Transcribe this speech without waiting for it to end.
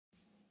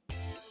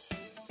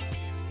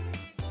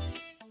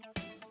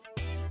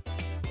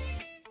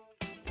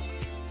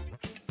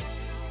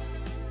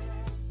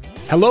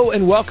Hello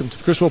and welcome to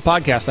the Chris Will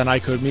Podcast on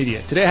iCode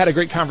Media. Today I had a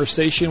great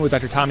conversation with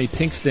Dr. Tommy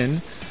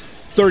Pinkston,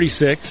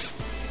 36,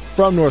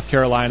 from North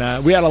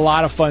Carolina. We had a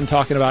lot of fun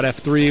talking about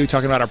F3, we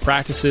talking about our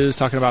practices,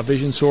 talking about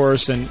Vision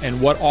Source,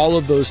 and what all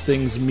of those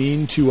things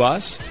mean to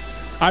us.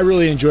 I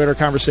really enjoyed our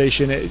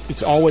conversation.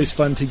 It's always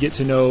fun to get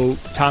to know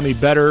Tommy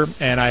better,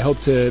 and I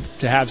hope to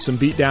have some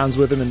beatdowns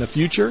with him in the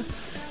future.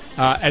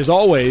 As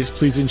always,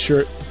 please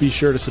be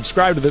sure to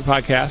subscribe to the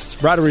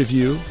podcast, write a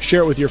review,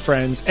 share it with your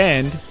friends,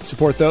 and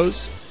support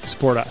those who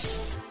support us.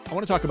 I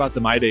want to talk about the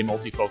MyDay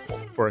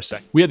multifocal for a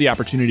second. We had the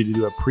opportunity to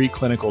do a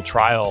preclinical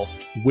trial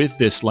with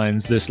this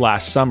lens this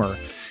last summer,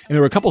 and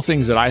there were a couple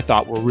things that I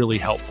thought were really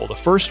helpful. The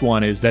first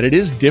one is that it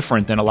is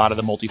different than a lot of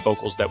the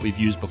multifocals that we've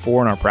used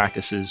before in our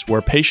practices,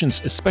 where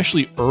patients,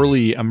 especially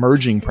early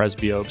emerging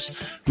presbyopes,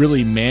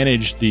 really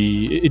managed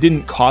it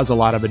didn't cause a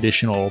lot of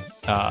additional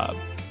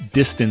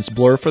distance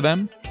blur for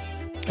them.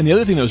 And the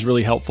other thing that was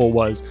really helpful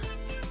was,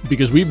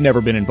 because we've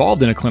never been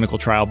involved in a clinical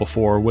trial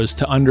before, was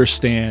to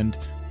understand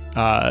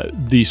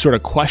the sort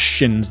of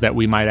questions that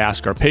we might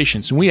ask our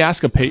patients. And we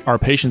ask our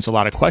patients a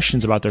lot of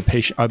questions about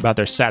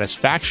their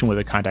satisfaction with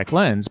a contact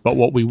lens, but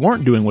what we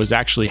weren't doing was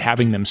actually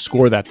having them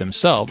score that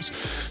themselves.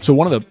 So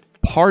one of the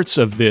parts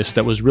of this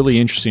that was really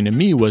interesting to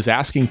me was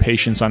asking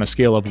patients on a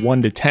scale of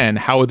 1 to 10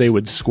 how they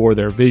would score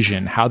their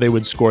vision, how they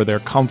would score their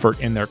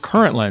comfort in their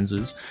current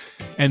lenses,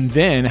 and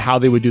then how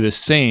they would do the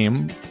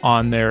same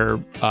on their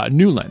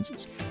new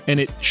lenses. And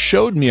it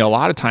showed me a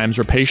lot of times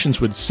where patients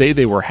would say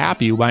they were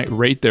happy, might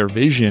rate their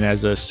vision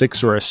as a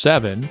 6 or a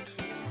 7,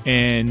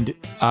 and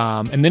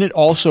then it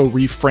also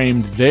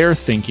reframed their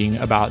thinking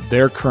about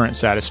their current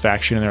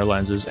satisfaction in their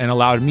lenses and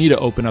allowed me to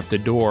open up the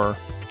door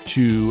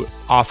to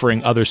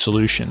offering other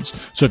solutions.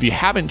 So if you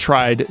haven't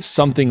tried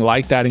something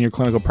like that in your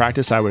clinical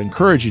practice, I would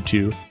encourage you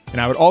to,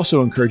 and I would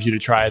also encourage you to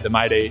try the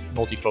MyDay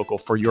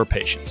multifocal for your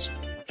patients.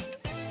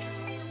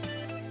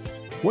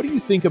 What do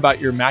you think about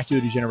your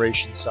macular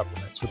degeneration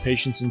supplements for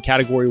patients in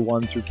category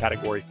 1 through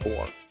category 4?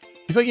 You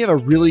feel like you have a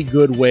really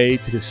good way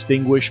to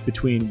distinguish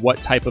between what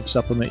type of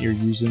supplement you're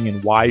using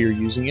and why you're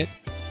using it?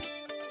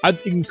 I'd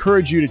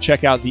encourage you to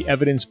check out the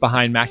evidence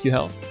behind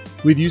MacuHealth.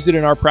 We've used it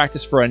in our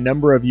practice for a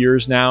number of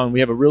years now, and we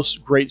have a real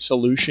great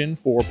solution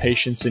for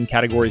patients in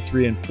category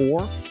 3 and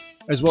 4,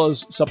 as well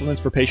as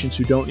supplements for patients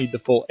who don't need the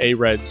full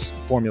AREDS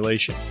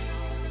formulation.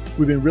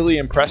 We've been really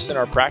impressed in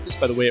our practice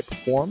by the way it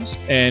performs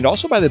and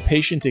also by the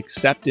patient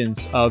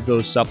acceptance of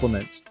those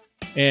supplements.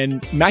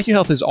 And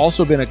MacuHealth has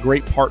also been a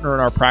great partner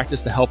in our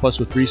practice to help us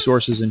with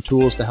resources and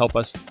tools to help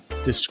us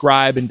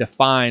describe and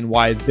define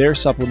why their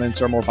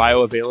supplements are more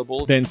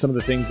bioavailable than some of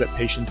the things that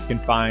patients can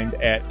find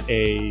at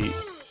a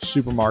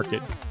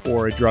supermarket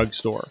or a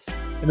drugstore.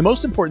 And the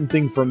most important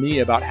thing for me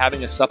about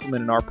having a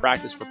supplement in our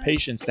practice for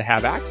patients to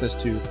have access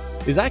to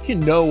is I can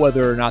know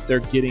whether or not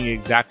they're getting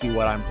exactly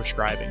what I'm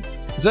prescribing.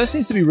 So that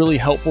seems to be really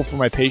helpful for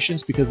my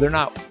patients because they're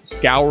not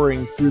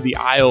scouring through the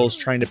aisles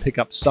trying to pick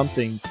up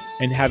something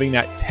and having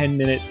that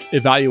 10-minute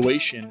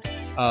evaluation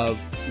of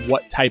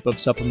what type of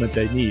supplement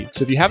they need.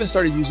 So if you haven't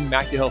started using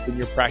MacuHealth in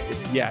your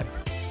practice yet,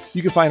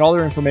 you can find all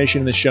their information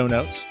in the show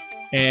notes.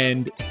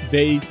 And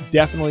they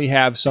definitely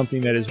have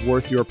something that is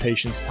worth your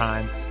patient's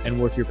time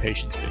and worth your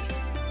patient's vision.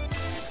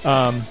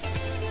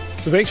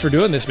 So thanks for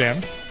doing this,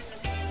 man.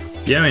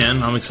 Yeah,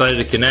 man. I'm excited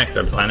to connect.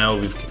 I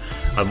know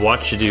I've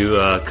watched you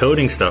do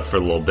coding stuff for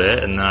a little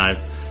bit, and then I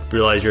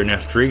realized you're an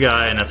F3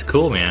 guy, and that's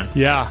cool, man.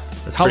 Yeah.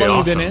 That's How long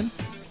awesome. have you been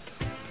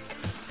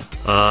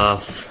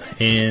in?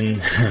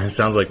 It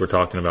sounds like we're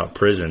talking about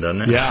prison,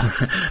 doesn't it?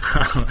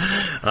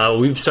 Yeah.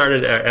 We've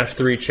started our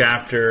F3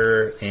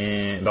 chapter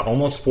about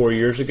almost 4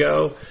 years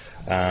ago.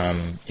 We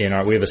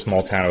have a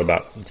small town of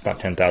about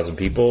 10,000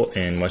 people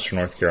in Western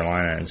North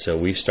Carolina, and so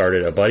we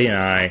started. A buddy and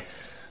I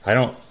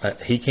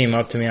he came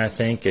up to me, I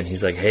think, and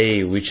he's like,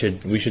 "Hey, we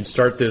should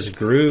start this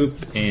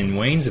group in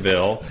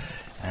Waynesville,"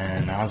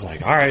 and I was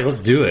like, "All right, let's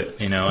do it,"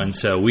 And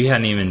so we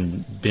hadn't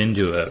even been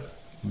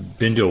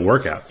to a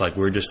workout. Like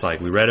we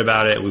read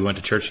about it, we went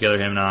to church together,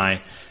 him and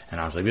I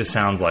was like, this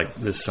sounds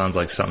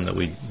like something that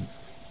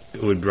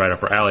would right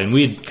up our alley. And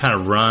we'd kind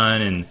of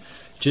run and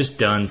just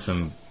done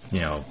some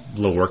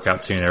little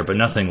workouts here and there, but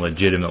nothing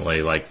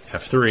legitimately like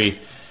F3.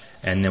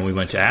 And then we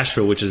went to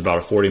Asheville, which is about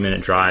a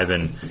 40-minute drive,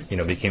 and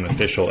became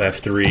official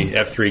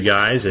F3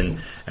 guys.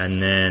 And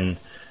then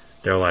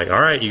they're like,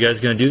 "All right, you guys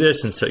going to do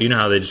this?" And so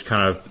how they just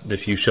kind of,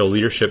 if you show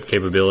leadership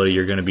capability,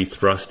 you're going to be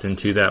thrust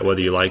into that whether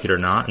you like it or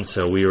not. And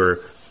so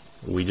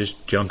we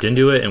just jumped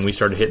into it, and we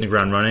started hitting the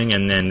ground running.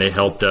 And then they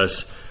helped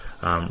us.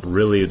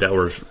 Really, that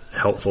were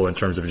helpful in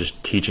terms of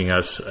just teaching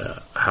us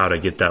how to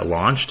get that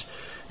launched.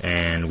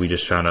 And we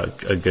just found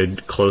a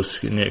good,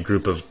 close-knit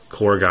group of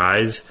core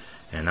guys.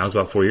 And that was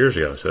about 4 years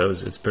ago, so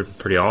it's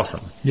pretty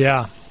awesome. Yeah.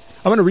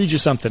 I'm going to read you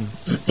something.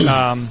 And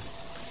I'm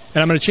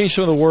going to change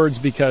some of the words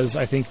because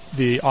I think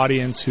the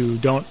audience who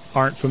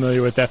aren't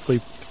familiar with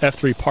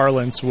F3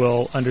 parlance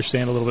will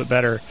understand a little bit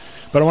better.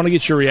 But I want to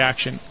get your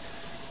reaction.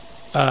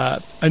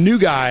 A new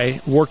guy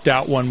worked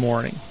out one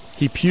morning.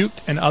 He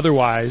puked and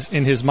otherwise,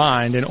 in his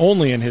mind, and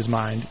only in his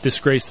mind,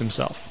 disgraced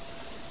himself.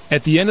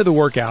 At the end of the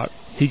workout,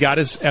 he got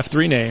his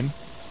F3 name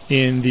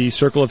in the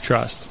circle of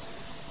trust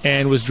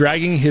and was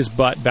dragging his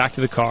butt back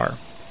to the car,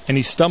 and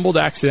he stumbled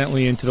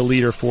accidentally into the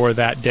leader for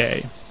that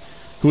day,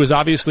 who was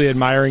obviously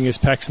admiring his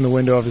pecs in the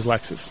window of his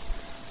Lexus.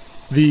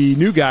 The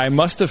new guy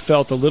must have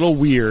felt a little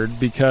weird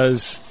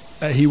because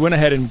he went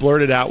ahead and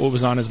blurted out what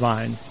was on his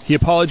mind. He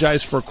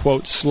apologized for,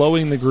 quote,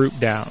 slowing the group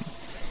down.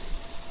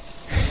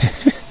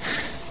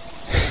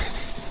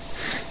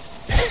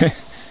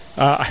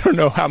 I don't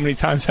know how many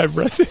times I've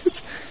read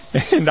this,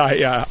 and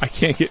I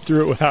can't get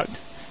through it without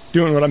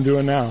doing what I'm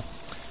doing now.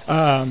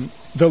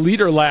 The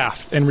leader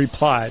laughed and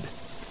replied,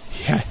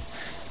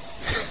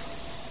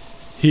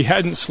 he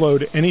hadn't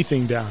slowed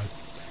anything down.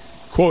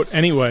 Quote,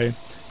 anyway,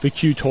 the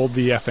Q told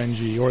the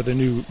FNG, or the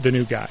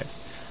new guy.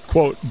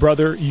 Quote,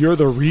 brother, you're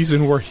the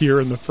reason we're here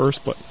in the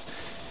first place.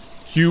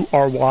 You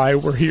are why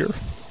we're here.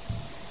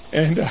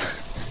 And,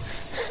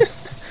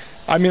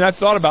 I mean, I've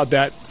thought about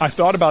that. I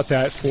thought about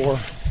that for,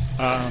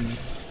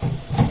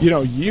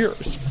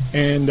 years.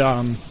 And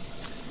I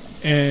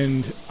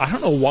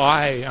don't know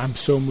why I'm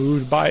so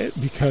moved by it,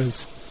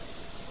 because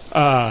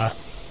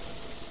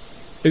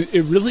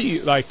it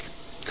really, like,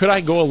 could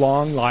I go a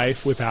long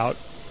life without,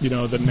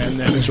 the men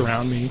that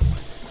surround me?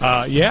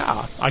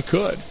 Yeah, I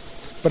could.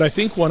 But I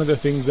think one of the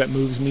things that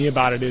moves me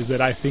about it is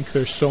that I think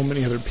there's so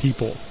many other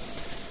people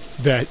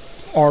that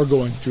are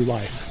going through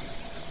life.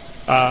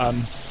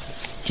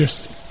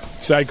 Just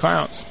sad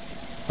clowns,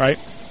 right?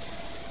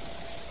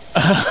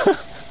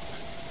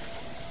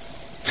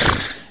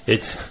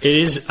 It's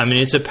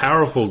a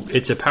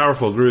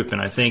powerful group,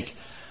 and I think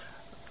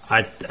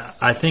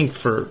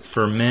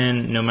for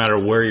men, no matter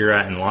where you're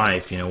at in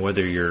life,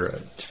 whether you're a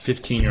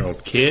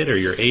 15-year-old kid or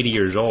you're 80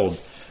 years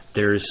old,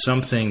 there is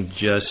something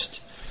just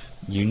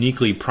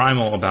uniquely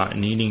primal about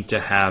needing to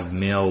have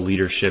male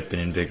leadership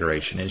and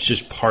invigoration. It's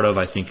just part of,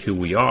 I think, who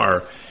we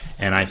are,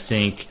 and I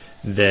think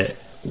that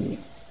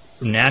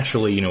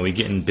naturally, we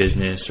get in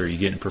business or you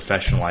get in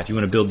professional life, you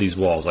want to build these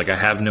walls. Like, I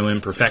have no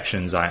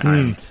imperfections.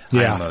 I'm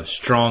a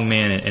strong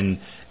man,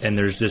 and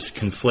there's this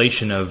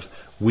conflation of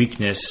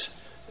weakness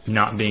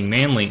not being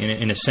manly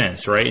in a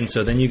sense, right? And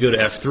so then you go to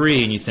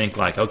F3 and you think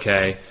like,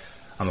 okay,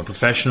 I'm a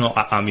professional.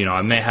 I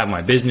may have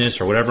my business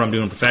or whatever I'm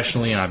doing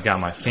professionally, and I've got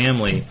my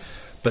family,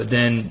 but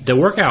then the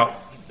workout,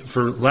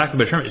 for lack of a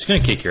better term, it's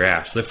going to kick your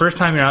ass. The first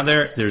time you're out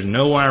there, there's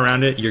no way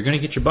around it. You're going to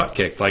get your butt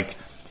kicked,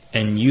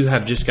 and you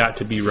have just got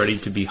to be ready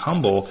to be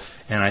humble.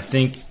 And I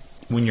think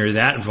when you're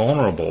that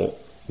vulnerable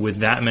with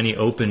that many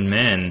open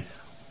men,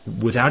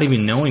 without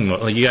even knowing,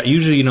 like, you got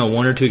usually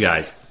one or two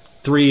guys,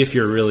 three if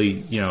you're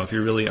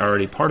really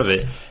already part of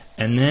it,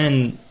 and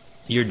then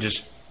you're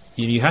just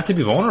you have to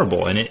be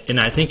vulnerable. And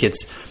I think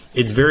it's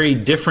very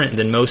different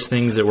than most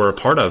things that we're a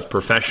part of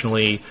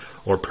professionally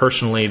or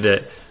personally.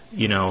 That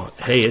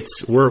hey,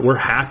 we're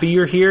happy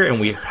you're here, and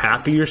we're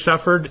happy you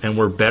suffered, and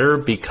we're better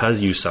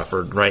because you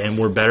suffered, right? And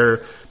we're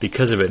better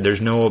because of it.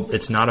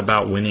 It's not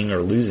about winning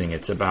or losing.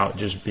 It's about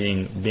just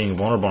being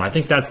vulnerable. And I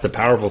think that's the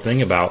powerful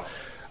thing about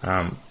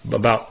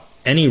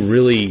any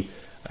really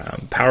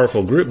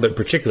powerful group, but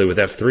particularly with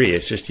F3.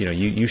 It's just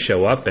you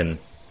show up and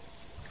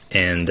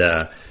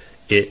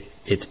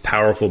it's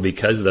powerful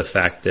because of the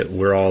fact that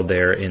we're all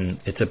there, and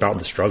it's about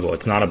the struggle.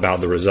 It's not about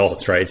the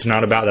results, right? It's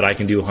not about that I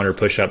can do 100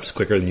 push-ups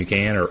quicker than you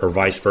can, or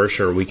vice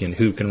versa, or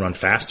who can run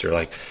faster.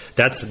 Like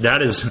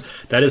that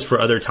is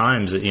for other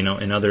times,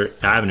 in other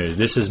avenues.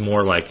 This is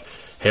more like,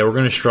 hey, we're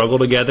going to struggle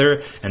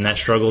together, and that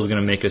struggle is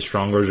going to make us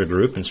stronger as a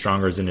group and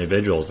stronger as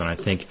individuals. And I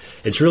think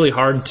it's really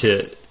hard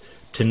to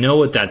know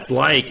what that's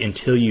like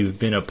until you've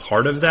been a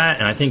part of that.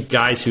 And I think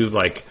guys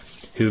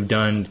who've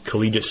done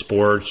collegiate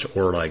sports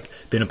or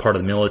been a part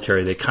of the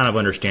military, they kind of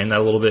understand that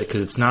a little bit,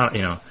 because it's not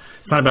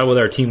about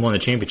whether our team won the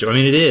championship. I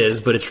mean, it is,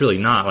 but it's really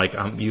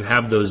not. You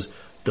have those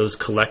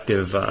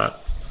collective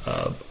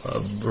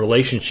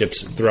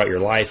relationships throughout your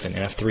life, and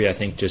F3, I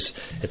think, just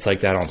it's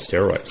like that on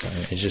steroids. I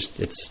mean,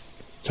 it's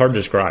hard to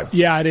describe.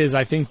 Yeah, it is.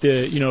 I think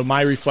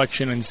my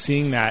reflection and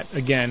seeing that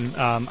again,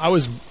 I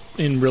was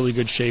in really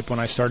good shape when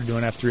I started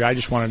doing F3. I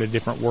just wanted a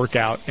different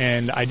workout,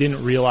 and I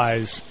didn't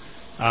realize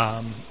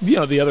the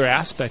other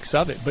aspects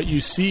of it. But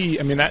you see,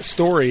 that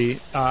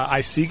story,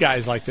 I see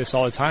guys like this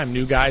all the time,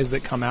 new guys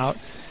that come out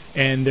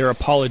and they're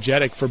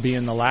apologetic for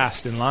being the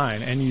last in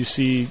line. And you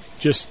see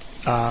just,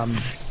 the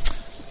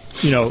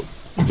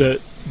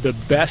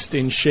best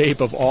in shape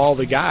of all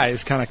the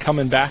guys kind of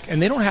coming back, and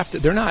they don't have to,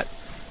 they're not,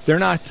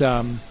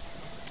 I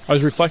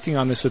was reflecting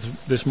on this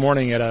this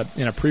morning in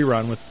a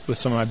pre-run with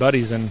some of my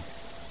buddies, and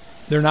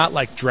they're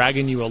not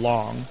dragging you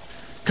along.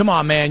 Come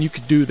on, man, you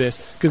could do this.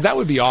 Because that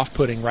would be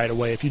off-putting right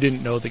away if you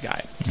didn't know the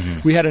guy.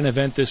 Mm-hmm. We had an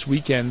event this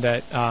weekend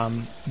that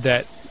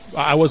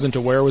I wasn't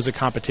aware was a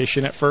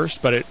competition at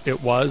first, but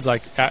it was.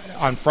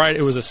 On Friday,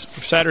 it was a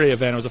Saturday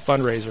event. It was a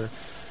fundraiser.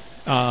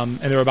 And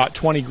there were about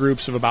 20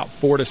 groups of about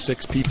 4 to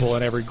 6 people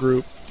in every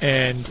group.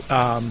 And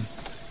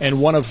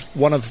one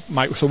of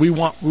my... So we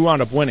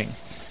wound up winning.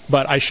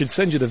 But I should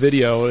send you the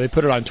video. They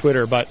put it on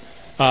Twitter. But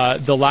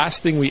The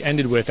last thing we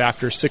ended with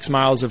after 6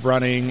 miles of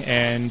running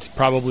and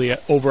probably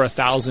over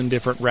 1,000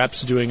 different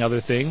reps doing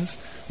other things,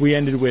 we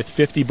ended with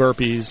 50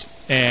 burpees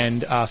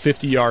and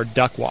 50-yard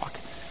duck walk.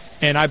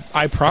 And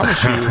I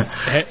promise you,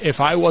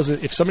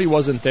 if somebody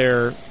wasn't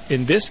there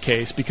in this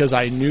case because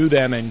I knew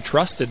them and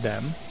trusted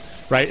them,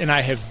 right, and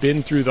I have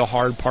been through the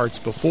hard parts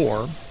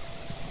before,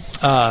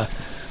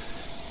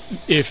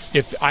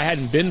 if I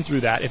hadn't been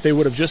through that, if they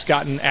would have just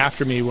gotten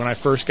after me when I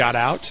first got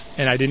out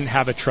and I didn't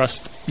have a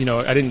trust,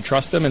 I didn't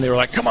trust them and they were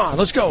like, come on,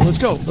 let's go.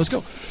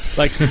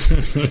 Like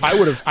I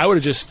would have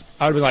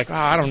been like,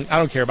 I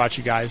don't care about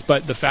you guys.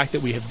 But the fact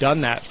that we have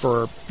done that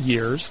for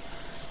years,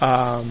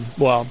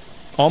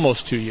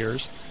 almost 2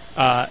 years,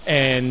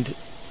 and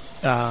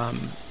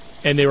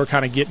they were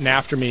kind of getting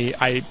after me.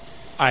 I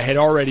had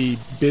already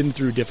been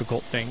through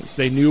difficult things.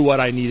 They knew what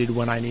I needed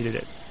when I needed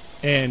it.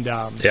 And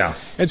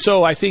and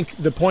so I think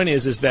the point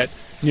is that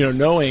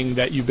knowing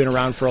that you've been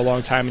around for a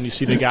long time and you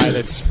see the guy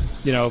that's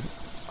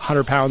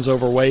 100 pounds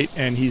overweight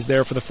and he's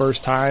there for the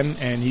first time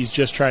and he's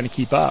just trying to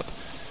keep up,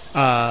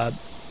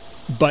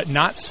 but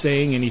not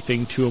saying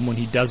anything to him when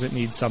he doesn't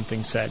need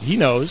something said. He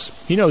knows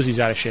he's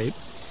out of shape.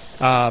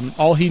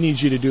 All he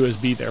needs you to do is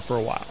be there for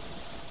a while,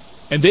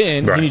 and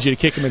then he needs you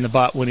to kick him in the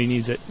butt when he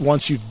needs it.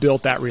 Once you've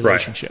built that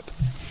relationship. Right.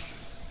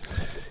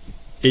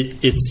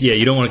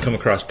 You don't want to come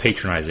across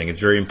patronizing.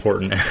 It's very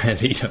important,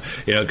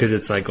 because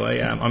it's like, well,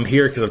 yeah, I'm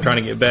here because I'm trying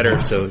to get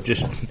better. So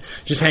just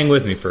hang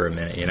with me for a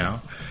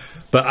minute,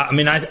 But I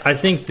mean, I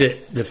think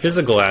that the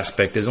physical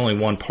aspect is only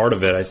one part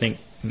of it. I think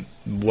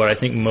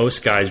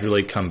most guys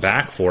really come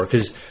back for,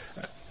 because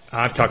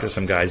I've talked to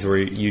some guys where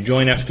you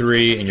join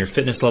F3 and your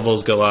fitness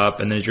levels go up,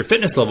 and then as your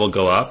fitness level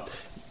go up,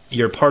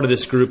 you're part of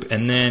this group,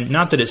 and then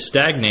not that it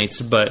stagnates,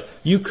 but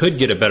you could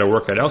get a better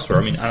workout elsewhere.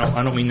 I mean,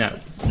 I don't mean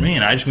that,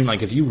 man. I just mean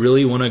like if you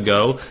really want to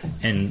go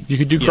and you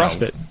could do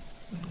CrossFit.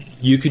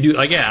 You could do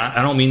I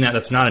don't mean that.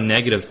 That's not a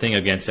negative thing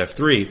against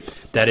F3.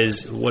 That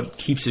is what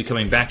keeps you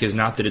coming back. Is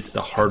not that it's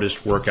the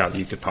hardest workout that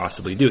you could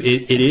possibly do.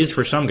 It is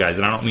for some guys,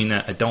 and I don't mean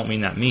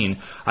that mean.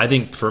 I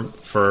think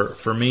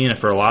for me and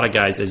for a lot of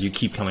guys, as you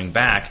keep coming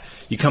back,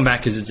 you come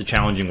back because it's a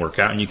challenging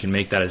workout, and you can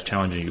make that as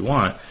challenging as you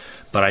want.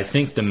 But I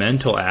think the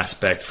mental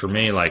aspect for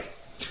me, I'd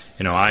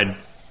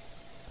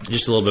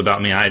just a little bit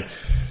about me.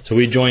 So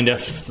we started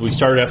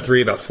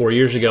F3 about 4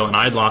 years ago, and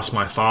I'd lost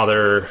my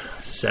father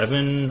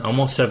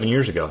almost 7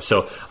 years ago.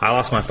 So I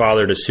lost my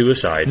father to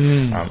suicide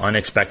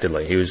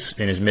unexpectedly. He was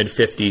in his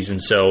mid-50s,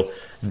 and so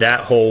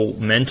that whole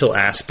mental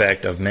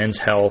aspect of men's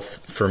health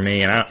for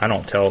me, and I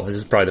don't tell, this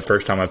is probably the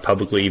first time I've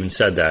publicly even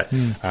said that.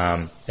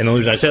 And the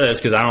reason I say that is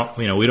because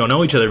we don't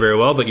know each other very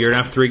well, but you're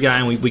an F3 guy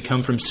and we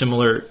come from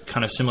similar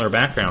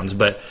backgrounds.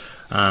 But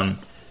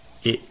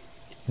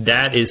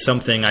that is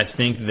something I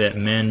think that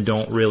men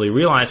don't really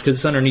realize because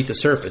it's underneath the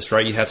surface,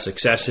 right? You have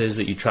successes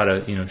that you try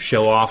to,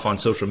 show off on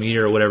social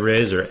media or whatever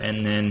it is,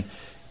 and then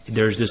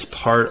there's this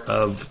part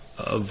of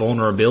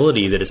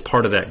vulnerability that is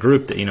part of that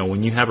group that,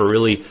 when you have a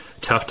really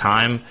tough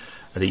time,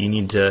 that you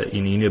need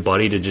a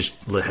buddy to just,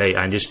 hey,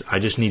 I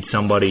just need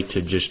somebody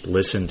to just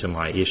listen to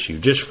my issue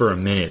just for a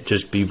minute,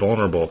 just be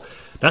vulnerable.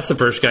 That's the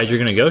first guys you're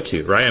going to go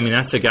to, right? I mean,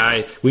 that's a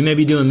guy, we may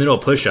be doing middle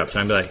push-ups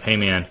and I'd be like, hey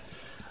man,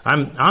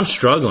 I'm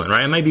struggling,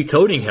 right? It might be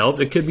coding help,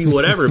 it could be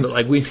whatever,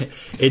 but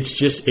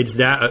it's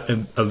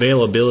that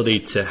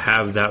availability to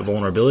have that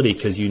vulnerability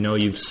because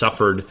you've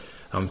suffered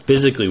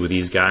physically with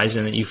these guys,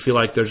 and that you feel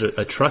like there's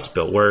a trust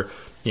built where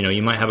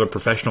you might have a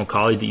professional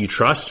colleague that you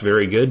trust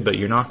very good, but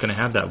you're not going to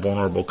have that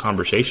vulnerable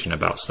conversation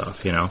about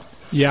stuff.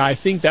 Yeah, I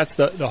think that's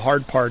the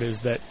hard part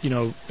is that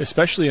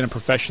especially in a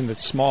profession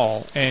that's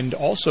small and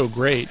also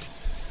great,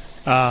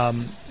 I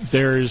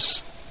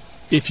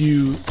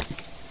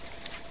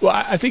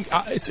think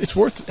it's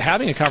worth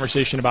having a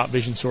conversation about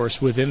Vision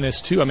Source within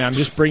this too. I mean, I'm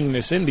just bringing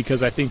this in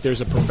because I think there's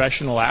a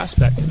professional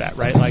aspect to that,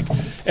 right? Like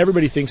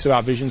everybody thinks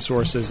about Vision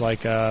Source as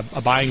like a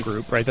buying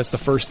group, right? That's the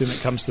first thing that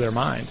comes to their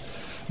mind.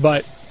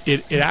 But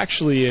it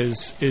actually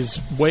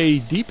is way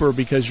deeper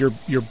because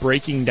you're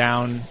breaking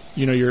down,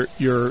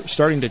 you're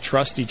starting to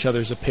trust each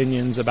other's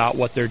opinions about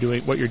what they're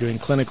doing, what you're doing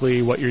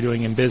clinically, what you're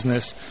doing in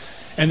business.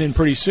 And then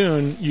pretty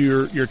soon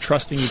you're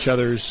trusting each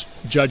other's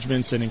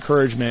judgments and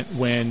encouragement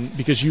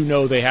because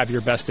they have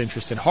your best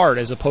interest at heart,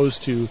 as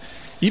opposed to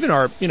even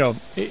our,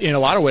 in a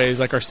lot of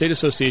ways, like our state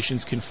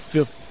associations can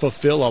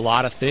fulfill a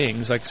lot of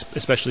things, like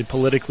especially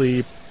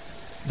politically,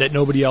 that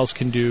nobody else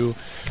can do.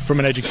 From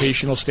an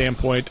educational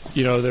standpoint,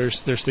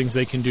 there's things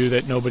they can do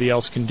that nobody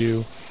else can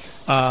do.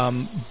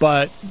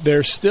 But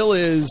there still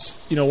is,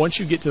 once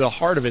you get to the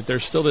heart of it,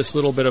 there's still this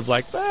little bit of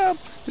like,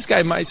 this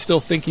guy might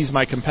still think he's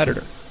my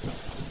competitor.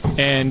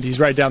 And he's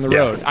right down the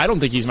road. I don't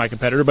think he's my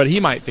competitor, but he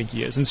might think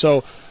he is. And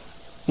so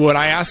when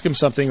I ask him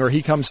something or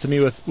he comes to me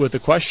with a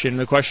question,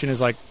 the question is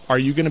like, are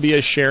you going to be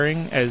as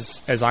sharing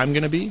as I'm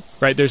going to be?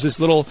 Right? There's this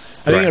little,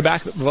 I think in the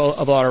back of a lot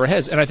of our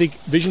heads. And I think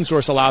Vision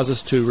Source allows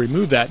us to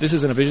remove that. This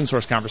isn't a Vision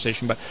Source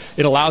conversation, but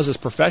it allows us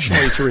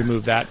professionally to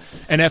remove that.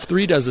 And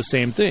F3 does the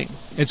same thing.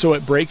 And so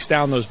it breaks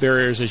down those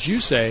barriers, as you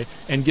say,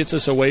 and gets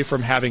us away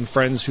from having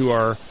friends who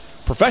are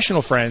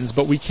professional friends,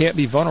 but we can't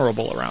be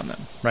vulnerable around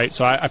them, right?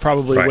 So I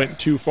probably Right. went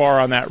too far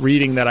on that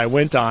reading that I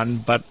went on,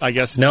 but I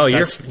guess No,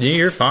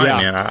 you're fine,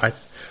 yeah. man.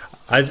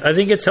 I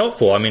think it's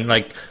helpful. I mean,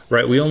 like,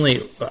 right?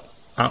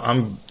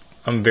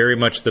 I'm very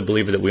much the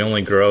believer that we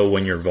only grow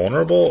when you're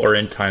vulnerable or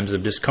in times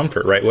of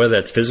discomfort, right? Whether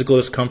that's physical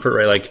discomfort,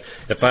 right? Like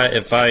if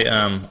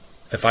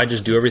I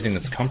just do everything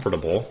that's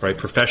comfortable, right?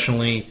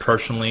 Professionally,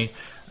 personally,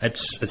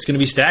 it's going to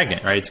be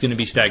stagnant, right? It's going to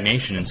be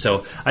stagnation. And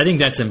so I think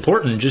that's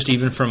important, just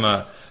even from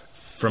a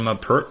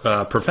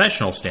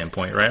professional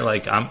standpoint, right?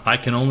 Like I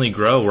can only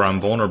grow where I'm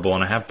vulnerable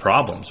and I have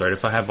problems, right?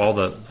 If I have all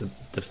the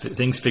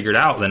things figured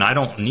out, then I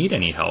don't need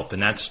any help.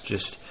 And that's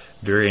just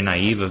very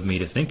naive of me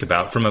to think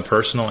about from a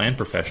personal and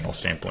professional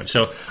standpoint.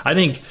 So I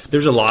think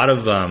there's a lot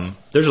of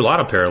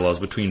parallels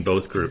between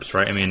both groups,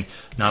 right? I mean,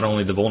 not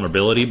only the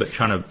vulnerability, but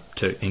trying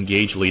to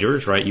engage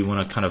leaders, right? You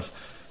want to kind of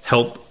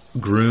help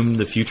groom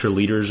the future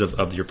leaders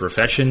of your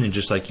profession, and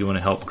just like you want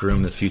to help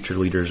groom the future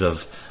leaders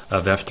of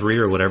F3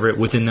 or whatever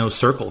within those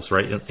circles,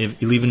 right?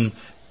 Even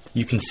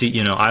you can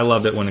see, I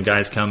love it when the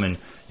guys come and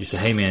you say,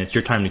 "Hey man, it's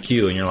your time to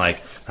queue," and you're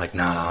like,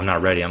 "Nah, I'm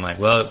not ready." I'm like,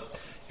 "Well,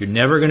 you're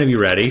never going to be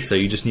ready, so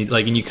you just need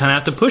and you kind of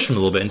have to push them a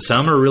little bit." And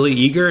some are really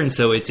eager, and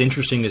so it's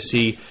interesting to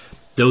see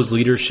those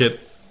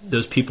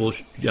people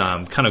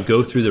kind of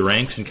go through the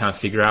ranks and kind of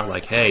figure out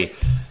like, "Hey,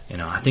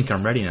 I think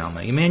I'm ready now." I'm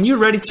like, "Man, you were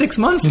ready 6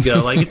 months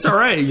ago. Like, it's all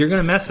right. You're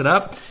going to mess it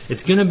up.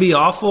 It's going to be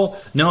awful.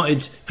 No,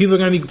 people are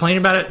going to be complaining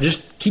about it.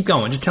 Just keep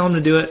going. Just tell them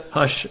to do it.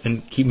 Hush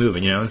and keep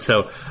moving." And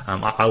so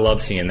I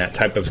love seeing that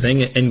type of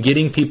thing and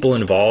getting people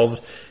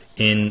involved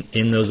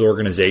in those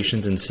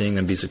organizations and seeing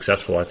them be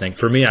successful. I think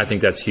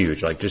that's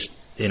huge. Like just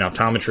in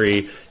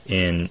optometry,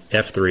 in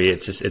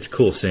F3, it's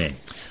cool seeing.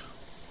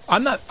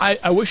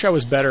 I wish I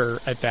was better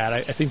at that.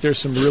 I think there's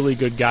some really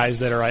good guys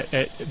that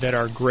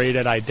are great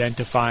at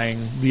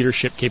identifying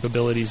leadership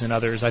capabilities in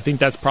others. I think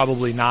that's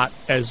probably not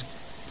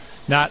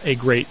a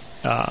great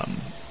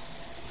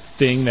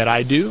thing that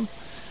I do.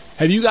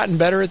 Have you gotten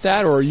better at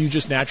that, or are you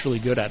just naturally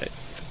good at it?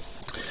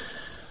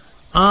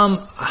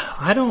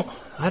 I don't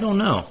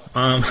know.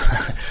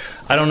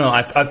 I don't know.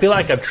 I feel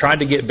like I've tried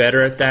to get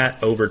better at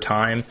that over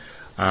time.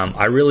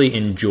 I really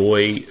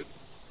enjoy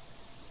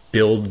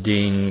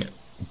building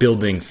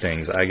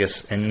things, I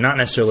guess, and not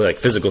necessarily like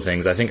physical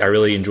things. I think I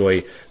really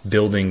enjoy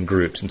building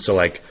groups. And so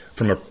like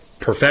from a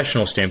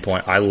professional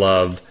standpoint, I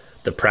love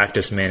the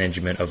practice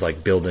management of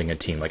like building a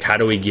team. Like, how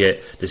do we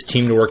get this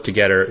team to work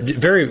together?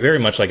 Very, very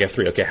much like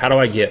F3. Okay, how do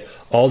I get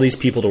all these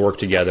people to work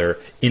together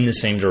in the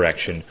same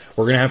direction?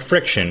 We're going to have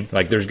friction.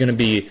 Like, there's going to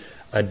be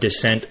a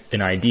dissent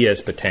in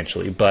ideas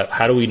potentially, but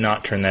how do we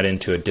not turn that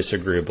into a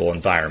disagreeable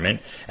environment?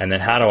 And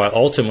then how do I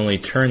ultimately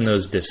turn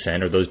those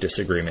dissent or those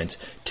disagreements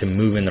to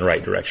move in the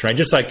right direction, right?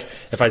 Just like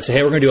if I say,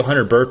 "Hey, we're going to do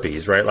 100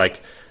 burpees," right?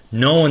 Like,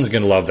 no one's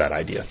going to love that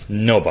idea.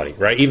 Nobody,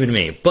 right? Even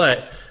me.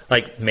 But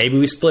like, maybe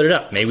we split it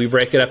up. Maybe we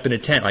break it up into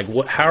 10. Like,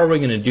 how are we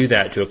going to do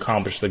that to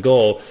accomplish the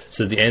goal?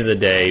 So at the end of the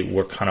day,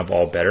 we're kind of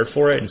all better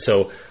for it. And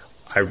so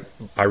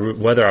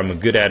whether I'm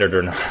good at it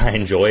or not, I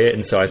enjoy it.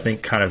 And so I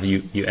think kind of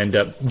you end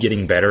up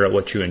getting better at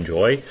what you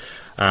enjoy.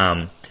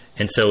 And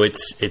so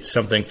it's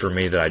something for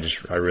me that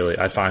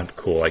I find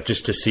cool. Like,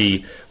 just to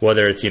see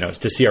whether it's,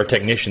 to see our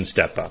technicians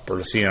step up or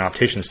to see an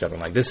optician step up.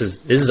 I'm like, this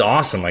is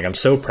awesome. Like, I'm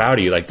so proud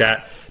of you. Like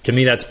that, to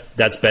me,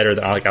 that's better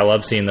than, like, I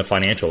love seeing the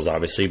financials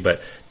obviously,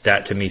 but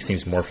that to me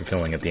seems more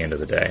fulfilling at the end of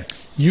the day.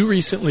 You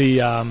recently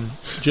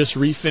just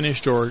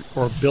refinished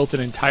or built an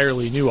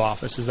entirely new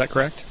office. Is that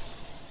correct?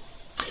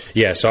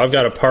 Yeah, so I've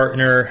got a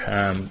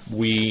partner.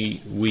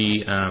 We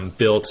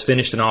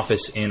finished an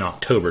office in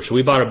October. So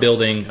we bought a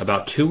building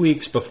about 2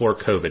 weeks before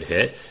COVID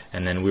hit,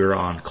 and then we were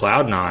on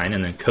cloud 9,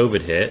 and then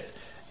COVID hit,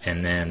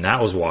 and then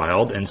that was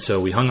wild. And so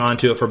we hung on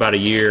to it for about a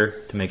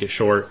year, to make it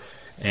short,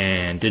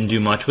 and didn't do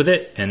much with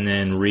it, and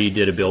then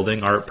redid a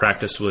building. Our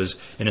practice was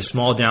in a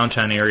small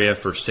downtown area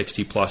for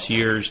 60 plus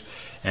years.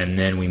 And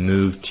then we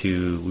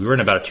were in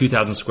about a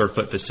 2,000 square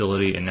foot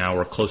facility, and now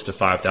we're close to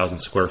 5,000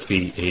 square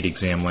feet, 8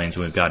 exam lanes,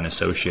 and we've got an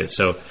associate.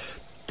 So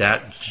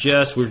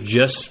we're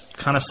just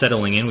kind of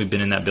settling in. We've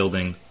been in that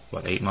building,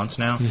 8 months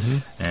now? Mm-hmm.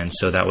 And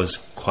so that was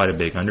quite a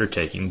big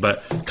undertaking.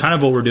 But kind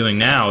of what we're doing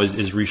now is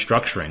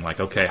restructuring. Like,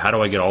 okay, how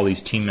do I get all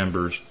these team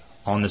members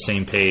on the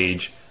same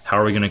page? How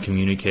are we going to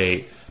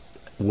communicate?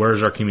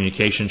 Where's our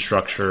communication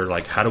structure?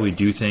 Like, how do we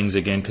do things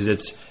again? Because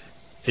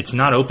it's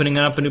not opening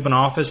up a new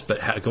office,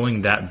 but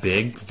going that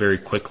big very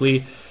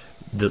quickly,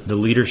 the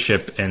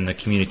leadership and the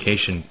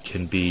communication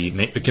can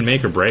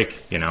make or break,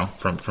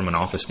 from an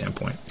office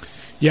standpoint.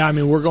 Yeah, I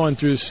mean, we're going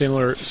through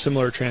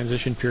similar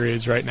transition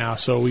periods right now.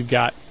 So we've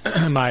got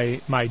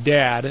my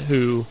dad,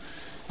 who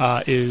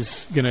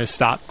is going to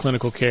stop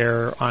clinical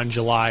care on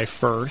July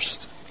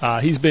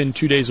 1st. He's been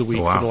 2 days a week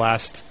for the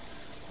last,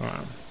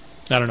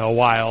 a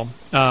while.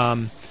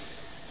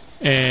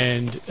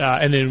 And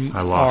then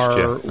I lost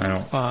you.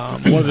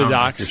 One of the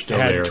docs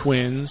had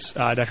twins.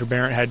 Dr.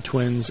 Barrett had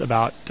twins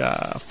about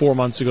 4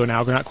 months ago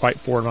now, not quite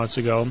 4 months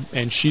ago,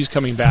 and she's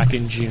coming back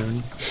in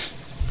June.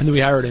 And then we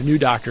hired a new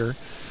doctor,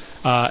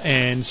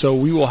 and so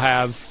we will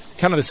have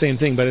kind of the same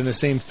thing, but in the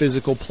same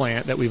physical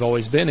plant that we've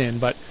always been in.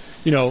 But,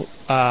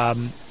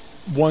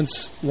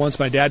 once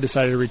my dad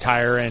decided to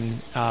retire and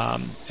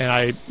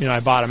I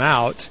bought him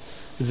out,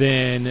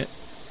 then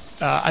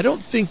I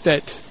don't think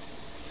that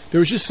there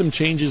was just some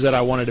changes that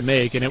I wanted to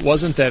make. And it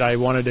wasn't that I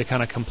wanted to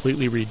kind of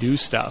completely redo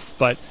stuff,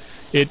 but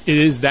it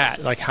is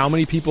that, like, how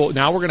many people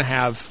now we're going to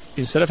have,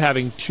 instead of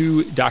having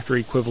 2 doctor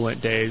equivalent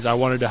days, I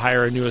wanted to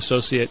hire a new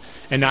associate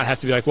and not have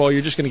to be like, well,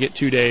 you're just going to get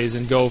 2 days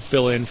and go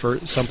fill in for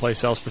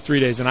someplace else for 3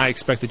 days. And I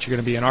expect that you're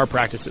going to be in our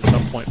practice at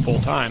some point full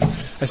time.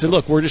 I said,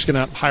 look, we're just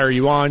going to hire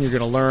you on. You're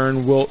going to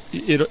learn.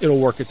 It'll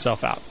work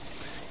itself out.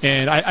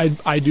 And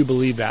I do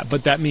believe that.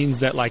 But that means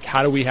that, like,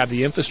 how do we have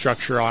the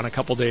infrastructure on a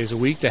couple days a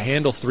week to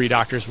handle 3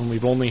 doctors when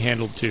we've only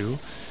handled 2?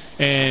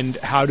 And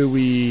how do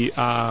we,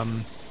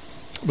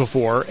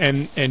 before,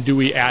 and do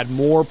we add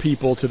more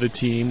people to the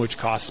team, which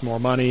costs more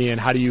money,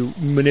 and how do you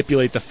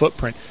manipulate the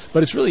footprint?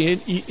 But it's really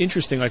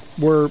interesting. Like,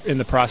 we're in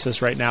the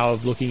process right now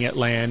of looking at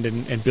land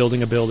and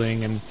building a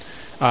building and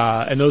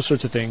those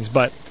sorts of things.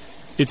 But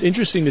it's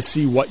interesting to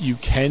see what you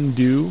can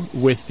do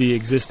with the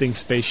existing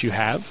space you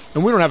have.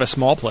 And we don't have a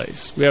small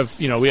place. We have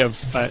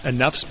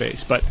enough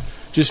space, but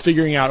just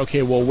figuring out,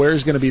 okay, well,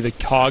 where's going to be the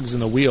cogs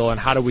in the wheel and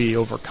how do we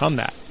overcome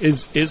that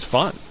is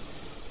fun.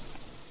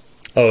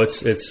 Oh,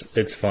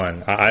 it's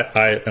fun.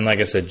 And like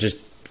I said, just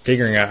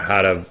figuring out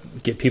how to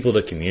get people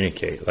to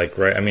communicate. Like,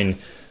 right? I mean,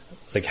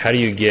 like, how do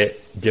you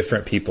get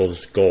different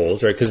people's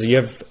goals, right? Because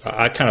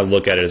I kind of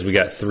look at it as we've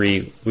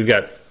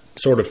got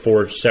sort of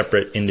 4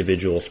 separate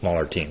individual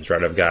smaller teams,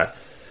 right? I've got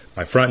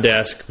my front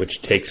desk, which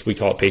we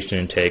call it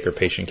patient intake or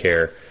patient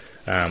care.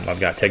 I've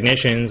got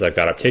technicians, I've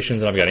got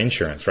opticians, and I've got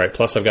insurance, right?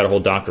 Plus I've got a whole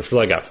doctor. So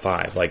really I got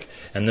 5. Like,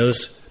 and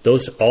those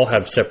all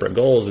have separate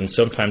goals, and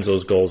sometimes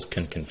those goals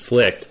can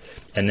conflict.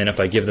 And then if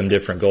I give them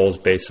different goals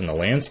based on the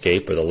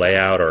landscape or the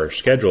layout or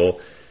schedule,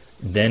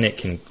 then it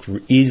can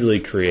easily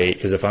create,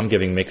 because if I'm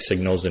giving mixed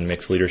signals and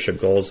mixed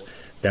leadership goals,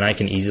 then I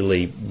can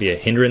easily be a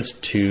hindrance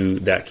to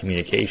that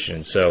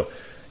communication. So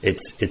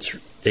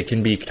it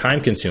can be time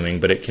consuming,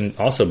 but it can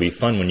also be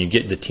fun when you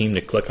get the team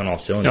to click on all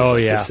cylinders. Oh,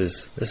 like, yeah.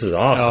 This is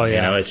awesome. Oh,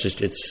 yeah.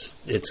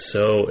 It's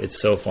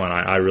so fun.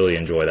 I really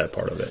enjoy that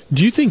part of it.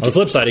 Do you think on the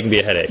flip side, it can be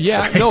a headache?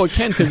 Yeah, right? no, it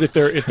can, because if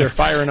they're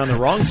firing on the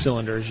wrong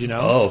cylinders,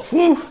 Oh,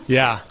 whew.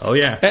 Yeah. Oh,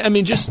 yeah. I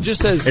mean, just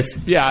as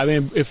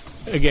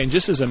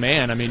just as a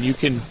man, I mean, you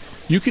can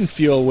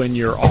feel when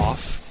you're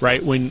off,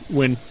 right? When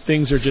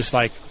things are just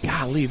like,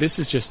 golly, this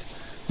is just.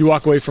 You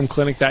walk away from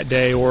clinic that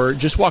day, or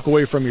just walk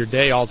away from your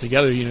day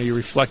altogether. You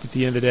reflect at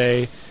the end of the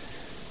day.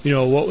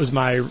 What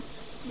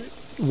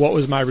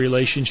was my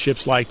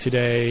relationships like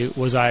today?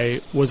 Was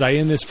I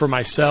in this for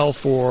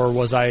myself, or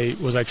was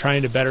I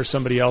trying to better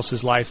somebody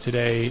else's life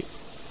today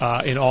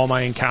in all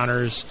my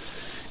encounters?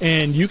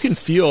 And you can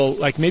feel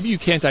like maybe you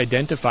can't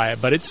identify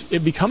it, but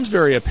it becomes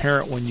very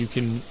apparent when you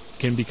can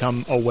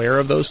become aware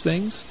of those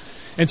things.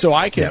 And so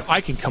I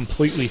can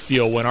completely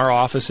feel when our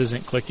office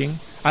isn't clicking.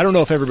 I don't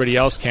know if everybody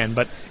else can,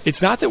 but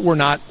it's not that we're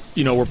not,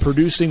 we're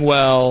producing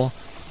well.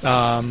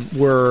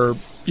 The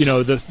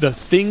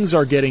things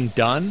are getting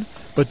done,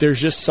 but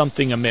there's just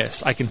something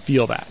amiss. I can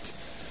feel that.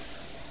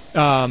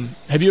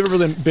 Have you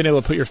ever been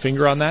able to put your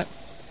finger on that?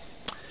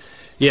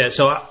 Yeah.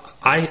 So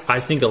I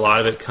think a lot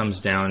of it comes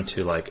down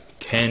to, like,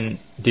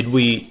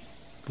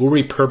 were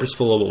we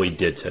purposeful of what we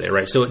did today?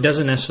 Right. So it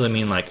doesn't necessarily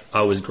mean like,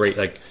 I was great.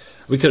 Like,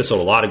 we could have sold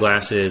a lot of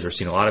glasses or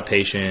seen a lot of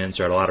patients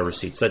or had a lot of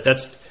receipts.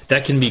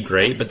 That can be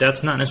great, but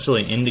that's not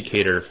necessarily an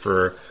indicator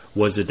for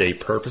was the day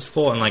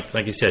purposeful. And like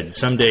you said,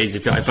 some days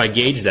if I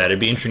gauge that, it'd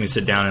be interesting to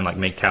sit down and like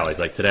make tallies.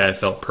 Like, today I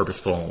felt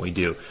purposeful in what we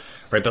do,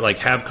 right? But like,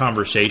 have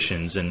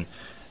conversations and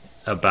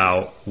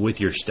about with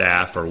your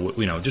staff, or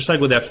just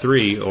like with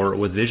F3 or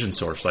with Vision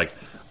Source, like,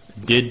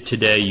 did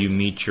today you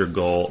meet your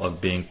goal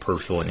of being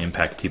purposeful and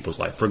impact people's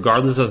life,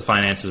 regardless of the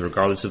finances,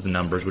 regardless of the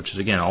numbers, which is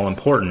again all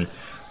important,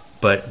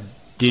 but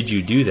did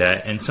you do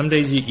that? And some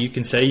days you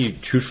can say you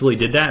truthfully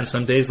did that, and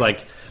some days,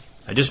 like,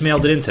 I just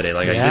mailed it in today.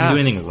 Like, I didn't do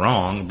anything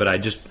wrong, but I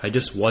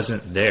just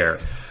wasn't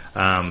there.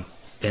 And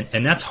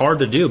that's hard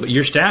to do, but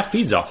your staff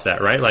feeds off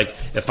that, right? Like,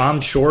 if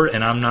I'm short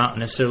and I'm not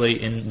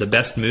necessarily in the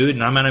best mood,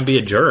 and I'm going to be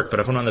a jerk,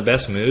 but if I'm not in the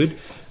best mood,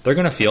 they're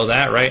going to feel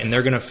that, right? And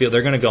they're going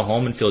to go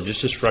home and feel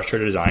just as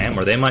frustrated as I am,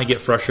 or they might get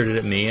frustrated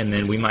at me, and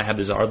then we might have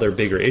this other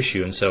bigger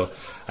issue. And so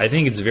I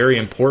think it's very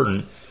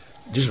important,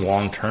 just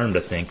long term,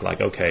 to think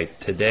like, okay,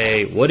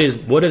 today, what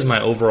is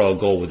my overall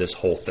goal with this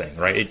whole thing,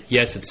 right?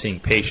 Yes, it's seeing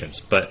patients,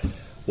 but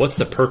what's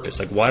the purpose?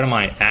 Like, what am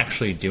I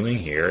actually doing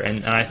here?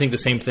 And I think the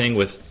same thing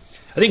with,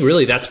 I think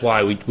really that's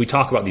why we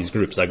talk about these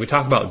groups. Like, we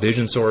talk about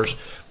Vision Source,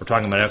 we're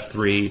talking about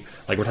F3,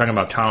 like, we're talking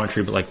about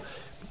optometry, but like,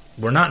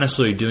 we're not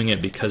necessarily doing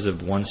it because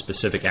of one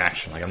specific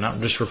action. Like, I'm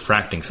not just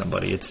refracting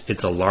somebody.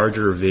 It's a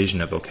larger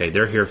vision of, okay,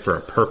 they're here for a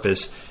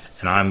purpose,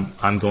 and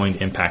I'm going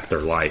to impact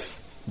their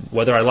life,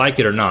 whether I like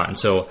it or not. And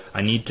so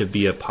I need to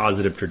be a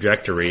positive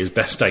trajectory as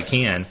best I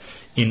can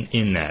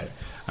in that.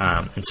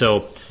 And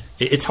so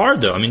it's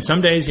hard, though. I mean,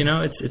 some days,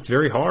 it's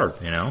very hard,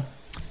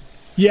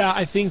 Yeah,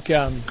 I think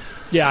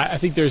I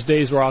think there's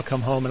days where I'll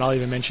come home and I'll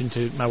even mention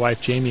to my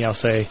wife, Jamie, I'll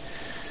say,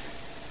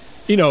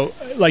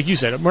 like you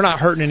said, we're not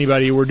hurting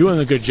anybody. We're doing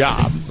a good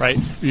job, right?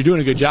 You're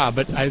doing a good job,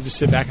 but I just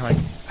sit back and I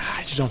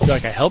just don't feel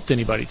like I helped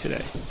anybody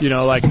today.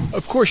 Like,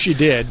 of course you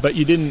did, but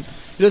you didn't.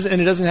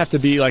 It doesn't have to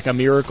be like a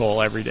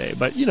miracle every day.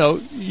 But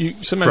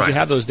sometimes you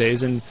have those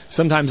days, and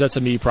sometimes that's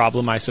a me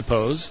problem, I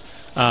suppose.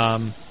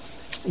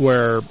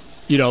 Where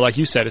like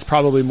you said, it's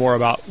probably more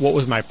about what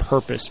was my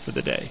purpose for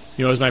the day.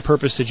 Is my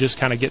purpose to just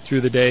kind of get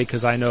through the day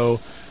because I know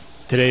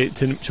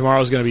tomorrow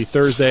is going to be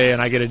Thursday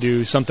and I got to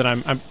do something.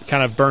 I'm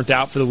kind of burnt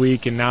out for the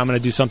week and now I'm going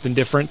to do something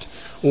different.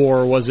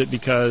 Or was it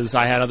because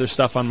I had other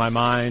stuff on my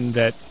mind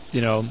that,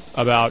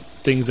 about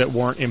things that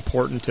weren't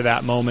important to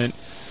that moment?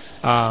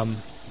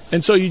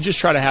 And so you just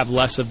try to have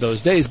less of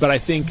those days. But I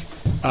think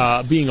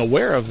being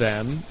aware of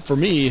them for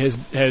me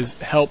has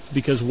helped,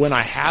 because when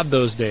I have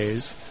those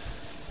days,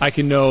 I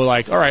can know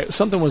all right,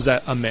 something was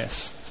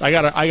amiss. I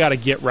gotta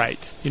get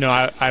right.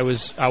 I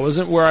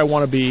wasn't where I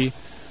want to be.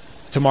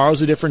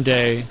 Tomorrow's a different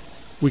day.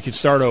 We could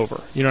start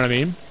over. You know what I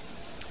mean?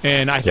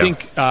 And I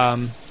think,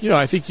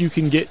 I think you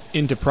can get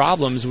into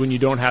problems when you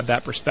don't have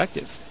that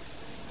perspective.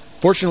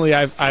 Fortunately,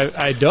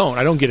 I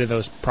don't get into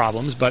those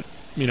problems, but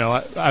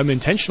I'm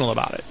intentional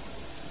about it.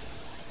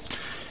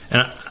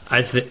 And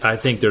I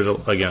think there's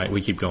again,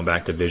 we keep going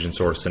back to Vision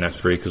Source and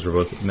F3 because we're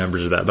both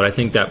members of that. But I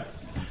think that,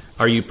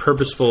 are you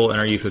purposeful and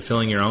are you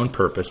fulfilling your own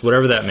purpose,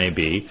 whatever that may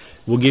be,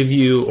 will give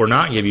you or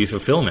not give you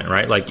fulfillment,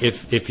 right? Like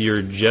if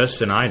you're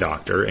just an eye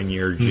doctor and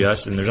you're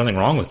just, and there's nothing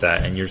wrong with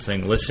that, and you're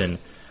saying, listen,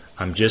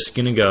 I'm just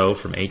going to go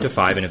from 8 to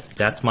 5, and if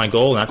that's my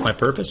goal and that's my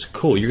purpose,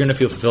 cool, you're going to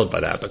feel fulfilled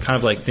by that. But kind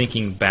of like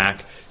thinking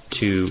back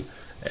to,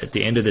 at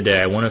the end of the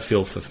day, I want to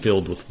feel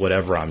fulfilled with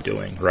whatever I'm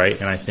doing, right?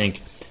 And I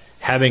think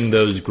having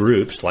those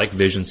groups like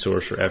Vision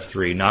Source or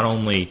F3 not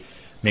only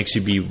makes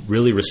you be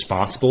really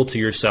responsible to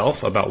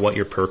yourself about what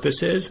your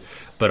purpose is,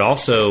 but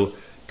also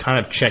kind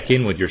of check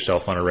in with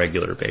yourself on a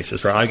regular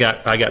basis, right?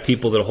 I got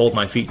people that hold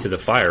my feet to the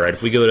fire, right?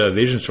 If we go to a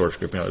Vision Source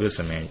group, you're like,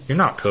 listen, man, you're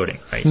not coding,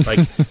 right?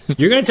 Like,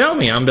 you're going to tell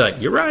me, I'm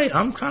like, you're right,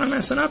 I'm kind of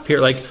messing up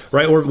here. Like,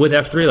 right, or with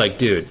F3, like,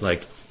 dude,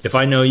 like, if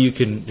I know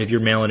if you're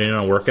mailing in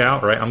on a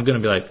workout, right, I'm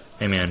going to be like,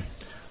 hey, man,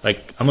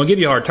 like, I'm going to give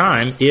you a hard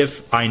time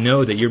if I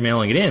know that you're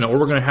mailing it in, or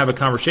we're going to have a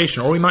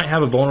conversation, or we might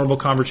have a vulnerable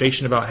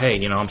conversation about,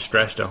 hey, I'm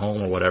stressed at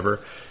home or whatever.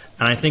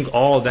 And I think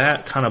all of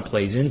that kind of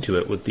plays into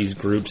it with these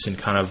groups, and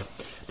kind of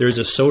there's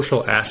a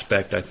social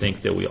aspect, I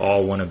think, that we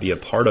all want to be a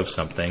part of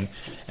something,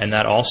 and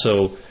that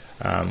also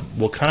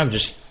will kind of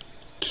just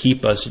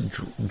keep us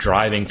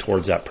driving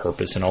towards that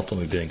purpose and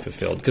ultimately being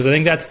fulfilled. Because I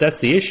think that's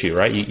the issue,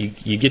 right?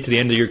 You get to the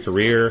end of your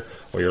career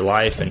or your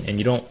life, and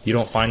you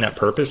don't find that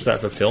purpose,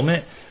 that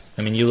fulfillment.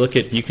 I mean, you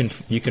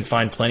can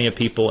find plenty of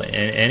people in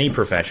any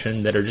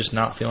profession that are just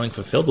not feeling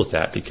fulfilled with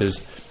that,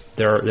 because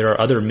there are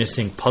other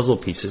missing puzzle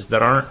pieces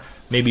that aren't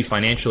maybe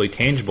financially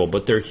tangible,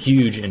 but they're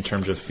huge in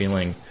terms of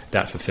feeling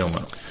that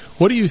fulfillment.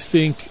 What do you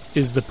think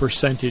is the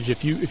percentage,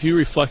 if you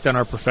reflect on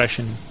our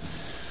profession,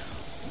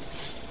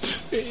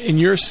 in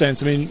your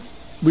sense? I mean,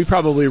 we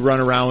probably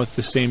run around with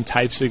the same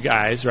types of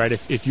guys, right?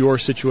 If your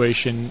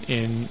situation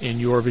in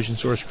your Vision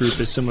Source group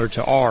is similar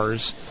to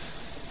ours,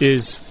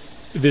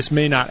 this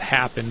may not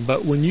happen.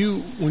 But when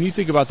you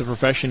think about the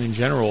profession in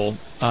general,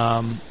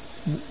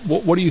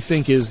 what do you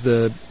think is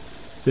the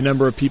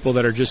number of people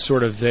that are just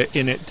sort of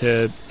in it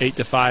to 8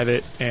 to 5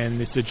 it,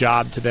 and it's a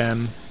job to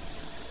them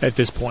at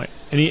this point?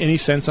 Any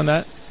sense on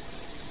that?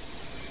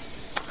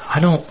 I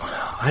don't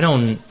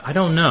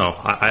know.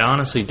 I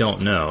honestly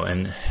don't know,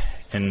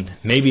 and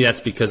maybe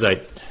that's because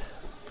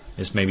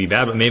this may be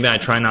bad, but maybe I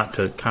try not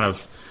to kind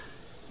of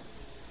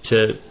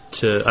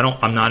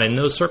I'm not in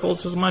those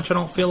circles as much, I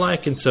don't feel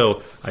like, and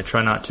so I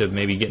try not to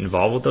maybe get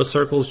involved with those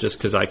circles, just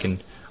because I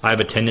have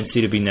a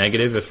tendency to be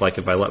negative if I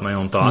let my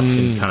own thoughts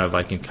and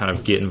I can kind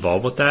of get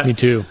involved with that. Me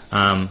too.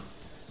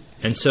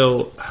 And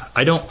so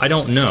I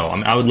don't know. I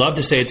mean, I would love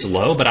to say it's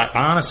low, but I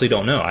honestly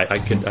don't know.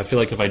 I feel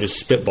like if I just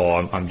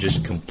spitball, I'm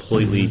just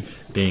completely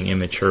being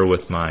immature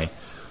with my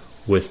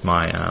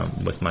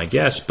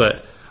guess.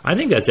 But I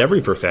think that's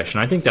every profession.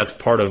 I think that's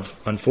part of,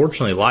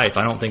 unfortunately, life.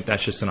 I don't think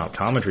that's just an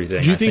optometry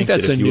thing. Do you think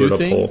that's a new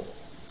thing?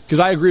 Because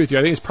I agree with you.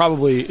 I think it's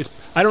probably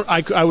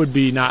I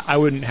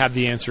wouldn't have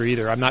the answer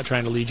either. I'm not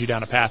trying to lead you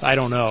down a path. I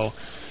don't know.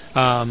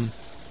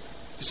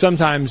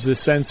 Sometimes the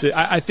sense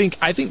I think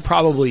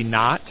probably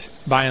not.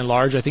 By and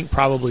large, I think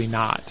probably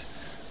not.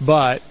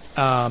 But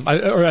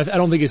I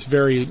don't think it's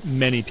very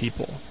many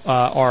people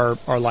are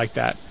like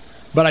that.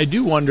 But I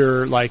do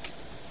wonder,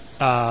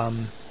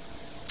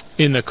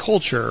 in the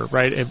culture,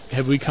 right?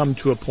 Have we come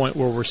to a point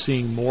where we're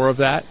seeing more of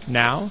that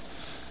now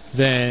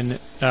than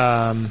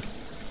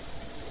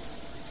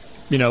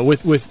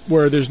with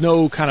where there's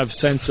no kind of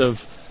sense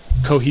of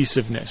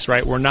cohesiveness,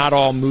 right? We're not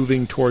all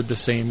moving toward the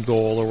same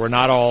goal, or we're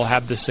not all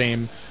have the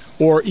same,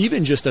 or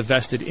even just a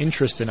vested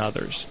interest in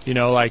others.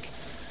 I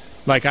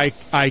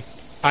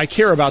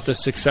care about the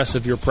success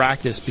of your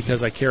practice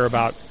because I care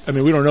about, I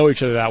mean, we don't know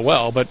each other that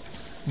well, but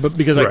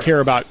because right. I care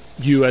about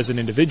you as an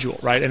individual,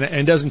 right? And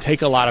it doesn't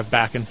take a lot of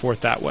back and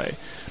forth that way.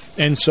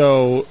 And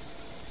so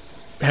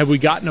have we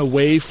gotten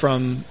away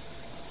from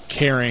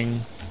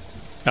caring?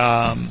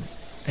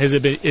 Have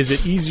is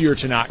it easier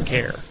to not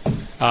care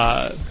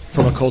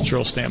from a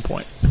cultural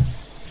standpoint?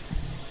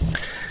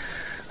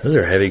 Those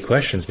are heavy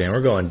questions, man.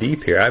 We're going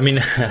deep here. I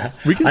mean,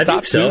 we can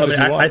stop soon if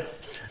you want.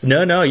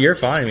 No, you're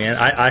fine, man.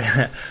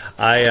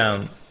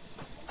 I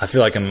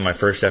feel like I'm in my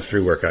first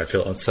F3 workout. I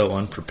feel so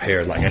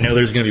unprepared. Like I know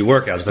there's going to be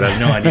workouts, but I have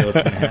no idea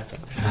what's going to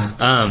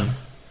happen.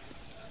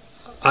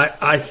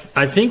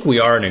 I think we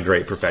are in a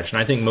great profession.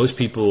 I think most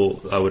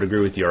people, I would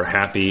agree with you, are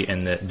happy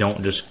and that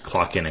don't just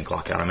clock in and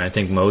clock out. I mean, I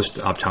think most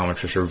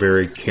optometrists are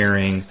very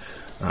caring,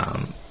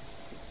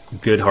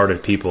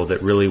 good-hearted people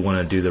that really want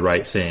to do the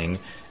right thing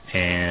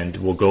and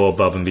will go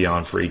above and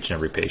beyond for each and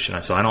every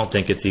patient. So I don't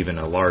think it's even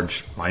a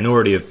large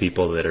minority of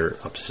people that are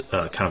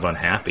kind of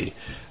unhappy.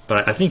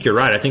 But I think you're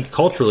right. I think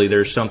culturally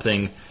there's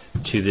something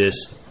to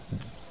this.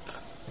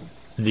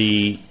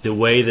 The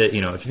way that,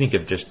 if you think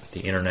of just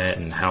the internet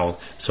and how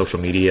social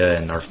media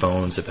and our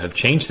phones have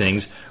changed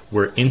things,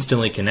 we're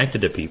instantly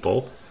connected to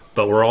people,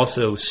 but we're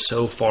also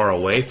so far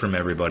away from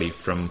everybody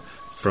from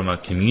a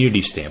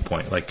community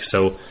standpoint. Like,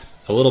 so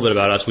a little bit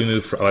about us,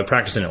 I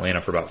practiced in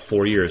Atlanta for about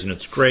 4 years, and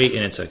it's great,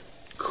 and it's a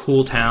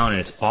cool town, and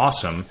it's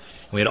awesome.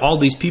 And we had all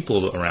these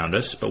people around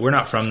us, but we're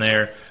not from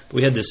there. But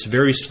we had this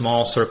very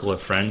small circle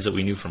of friends that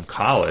we knew from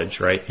college,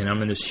 right? And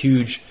I'm in this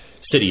huge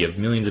city of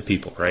millions of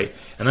people, right?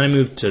 And then I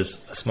moved to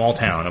a small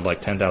town of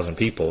like 10,000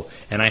 people,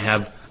 and I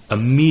have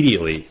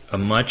immediately a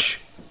much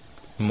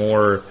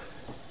more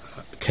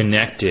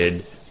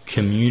connected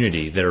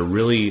community that are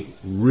really,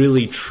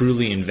 really,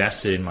 truly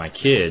invested in my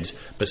kids.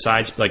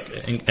 Besides, like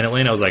in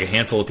Atlanta, I was like a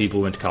handful of people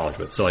who went to college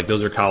with. So like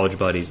those are college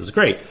buddies. It was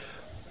great.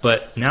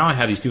 But now I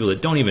have these people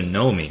that don't even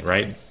know me,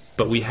 right?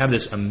 But we have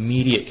this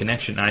immediate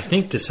connection. And I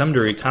think to some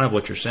degree, kind of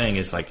what you're saying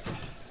is like,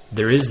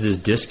 there is this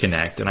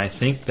disconnect, and I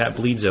think that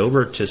bleeds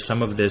over to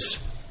some of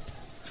this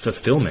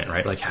fulfillment,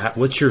 right? Like,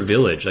 what's your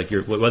village? Like,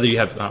 whether you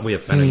have, I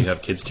know you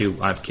have kids too.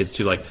 I have kids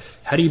too. Like,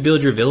 how do you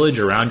build your village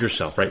around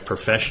yourself, right?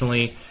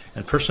 Professionally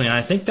and personally. And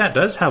I think that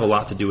does have a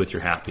lot to do with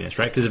your happiness,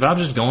 right? Because if I'm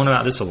just going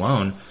about this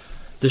alone,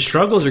 the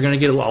struggles are going to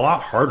get a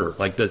lot harder.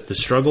 Like the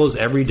struggles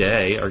every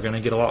day are going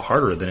to get a lot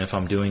harder than if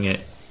I'm doing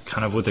it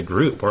kind of with a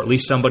group, or at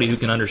least somebody who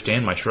can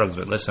understand my struggles.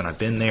 But listen, I've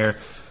been there.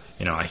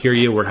 I hear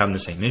you. We're having the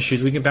same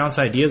issues. We can bounce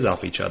ideas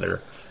off each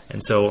other.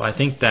 And so I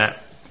think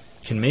that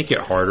can make it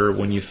harder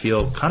when you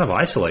feel kind of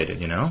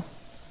isolated, I don't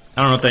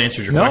know if that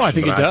answers your question. No, I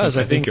think it does.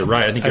 I think you're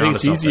right. I think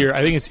it's easier.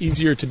 I think it's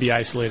easier to be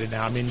isolated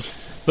now. I mean,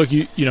 look,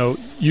 you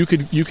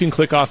can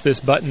click off this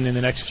button in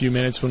the next few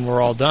minutes when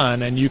we're all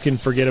done, and you can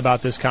forget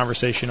about this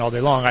conversation all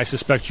day long. I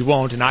suspect you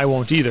won't, and I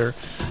won't either.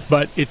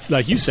 But it's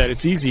like you said,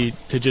 it's easy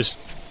to just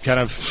kind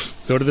of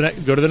go to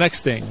the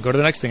next thing.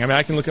 I mean,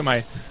 I can look at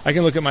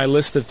my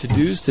list of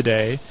to-dos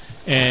today,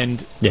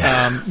 and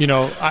I'm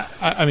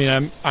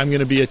going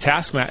to be a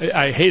taskmaster.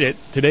 I hate it.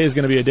 Today is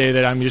going to be a day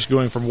that I'm just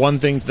going from one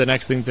thing to the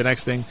next thing to the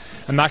next thing.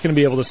 I'm not going to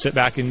be able to sit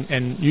back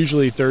and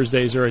usually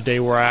Thursdays are a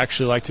day where I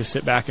actually like to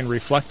sit back and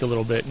reflect a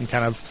little bit and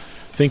kind of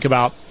think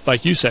about,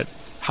 like you said,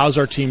 how's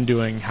our team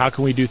doing? How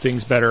can we do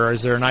things better?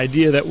 Is there an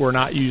idea that we're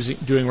not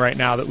doing right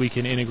now that we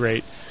can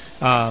integrate?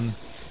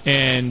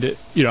 And,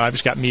 I've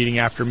just got meeting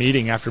after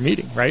meeting after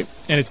meeting, right?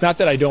 And it's not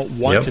that I don't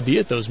want to be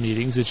at those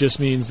meetings. It just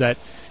means that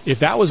if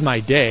that was my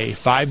day,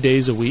 5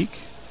 days a week,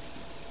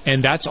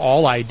 and that's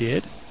all I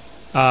did,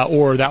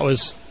 or that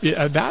was,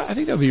 I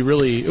think that would be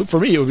really, for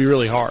me, it would be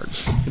really hard.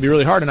 It'd be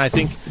really hard. And I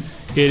think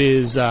it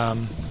is,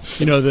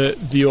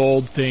 the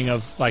old thing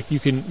of like, you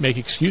can make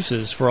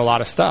excuses for a lot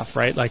of stuff,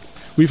 right? Like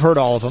we've heard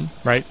all of them,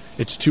 right?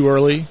 It's too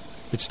early.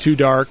 It's too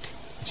dark.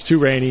 It's too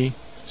rainy.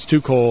 It's too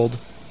cold.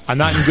 I'm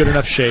not in good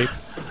enough shape.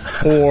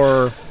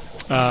 Or,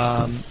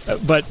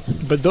 but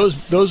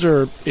those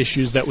are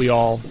issues that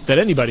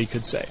anybody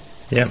could say.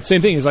 Yeah.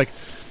 Same thing is like,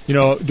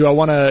 do I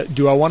want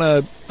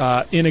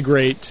to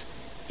integrate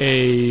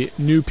a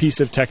new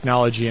piece of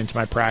technology into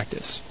my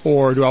practice,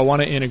 or do I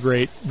want to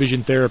integrate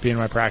vision therapy in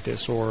my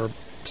practice, or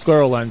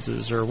scleral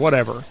lenses, or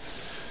whatever?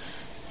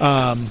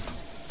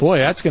 Boy,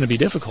 that's going to be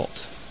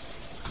difficult.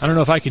 I don't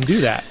know if I can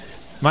do that.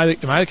 Am I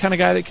the kind of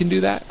guy that can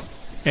do that?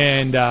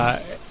 And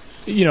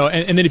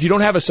and then if you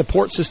don't have a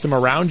support system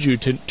around you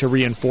to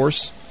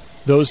reinforce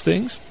those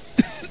things,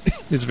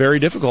 it's very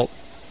difficult.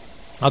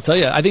 I'll tell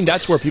you, I think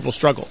that's where people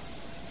struggle.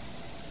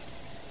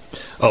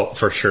 Oh,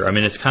 for sure. I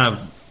mean, it's kind of,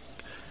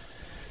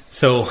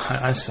 so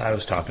I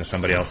was talking to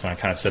somebody else and I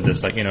kind of said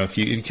this, like, if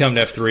you come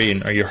to F3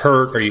 and are you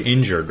hurt, are you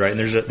injured, right? And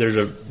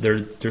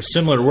there's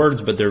similar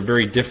words, but they're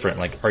very different.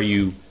 Like, are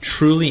you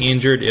truly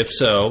injured? If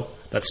so,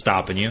 that's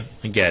stopping you.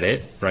 I get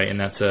it, right? And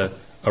that's a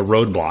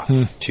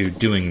roadblock to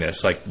doing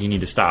this. Like, you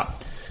need to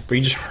stop. But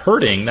you're just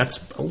hurting.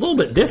 That's a little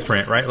bit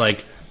different, right?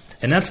 Like,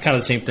 and that's kind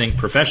of the same thing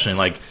professionally.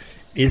 Like,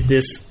 is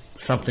this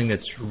something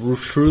that's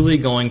truly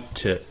going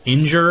to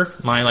injure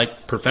my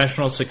like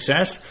professional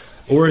success,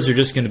 or is there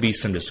just going to be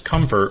some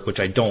discomfort, which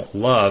I don't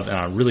love and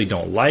I really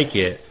don't like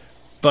it,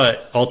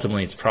 but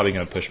ultimately it's probably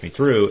going to push me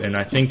through? And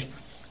I think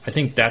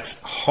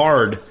that's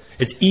hard.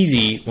 It's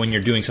easy when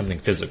you're doing something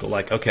physical,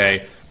 like,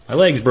 okay, my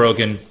leg's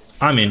broken,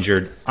 I'm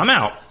injured, I'm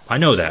out. I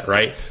know that,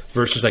 right?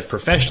 Versus like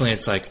professionally,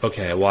 it's like,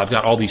 okay, well, I've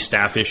got all these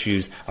staff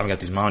issues. I've got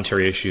these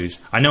monetary issues.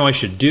 I know I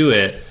should do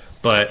it,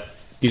 but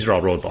these are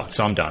all roadblocks.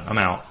 So I'm done. I'm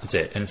out. That's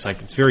it. And it's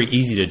like, it's very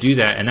easy to do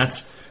that. And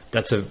that's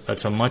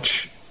a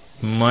much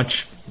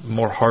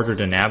more harder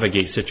to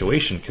navigate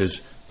situation,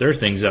 because there are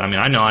things that, I mean,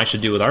 I know I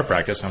should do with our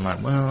practice. I'm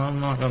like, well, I'm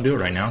not going to do it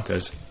right now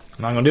because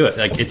I'm not going to do it.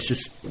 Like,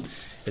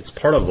 it's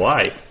part of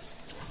life.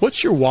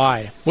 What's your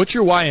why? What's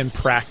your why in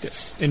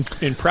practice? In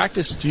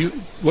practice,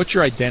 what's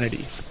your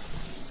identity?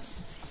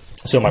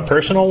 So my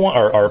personal one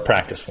or our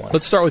practice one?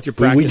 Let's start with your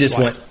practice. We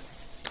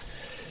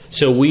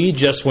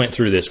just went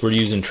through this. We're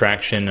using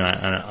Traction.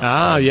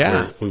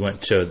 We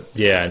went to,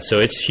 and so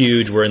it's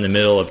huge. We're in the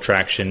middle of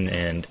Traction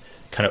and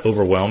kind of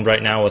overwhelmed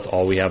right now with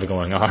all we have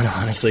going on,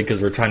 honestly,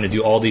 because we're trying to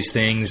do all these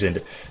things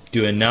and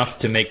do enough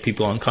to make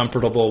people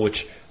uncomfortable,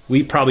 which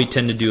we probably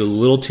tend to do a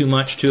little too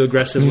much too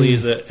aggressively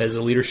as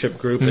a leadership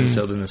group, and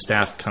so then the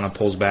staff kind of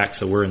pulls back,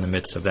 so we're in the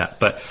midst of that.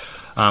 But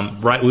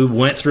we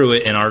went through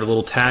it, and our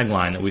little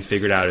tagline that we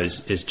figured out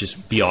is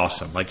just be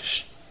awesome. Like,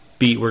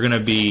 we're going to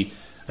be,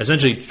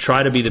 essentially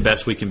try to be the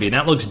best we can be, and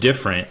that looks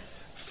different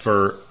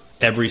for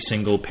every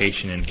single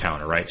patient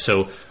encounter, right?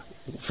 So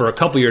for a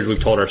couple years,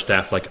 we've told our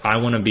staff, like, I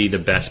want to be the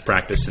best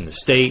practice in the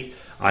state.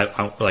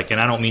 I like,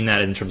 and I don't mean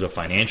that in terms of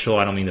financial.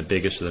 I don't mean the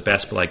biggest or the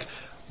best, but like,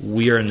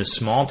 we are in this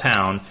small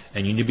town,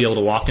 and you need to be able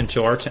to walk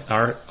into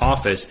our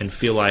office and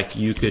feel like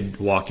you could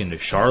walk into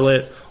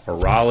Charlotte or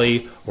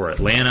Raleigh or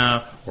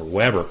Atlanta or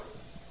wherever,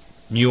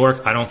 New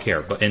York. I don't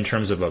care, but in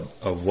terms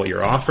of what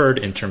you're offered,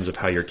 in terms of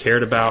how you're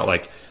cared about,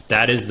 like,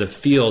 that is the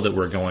feel that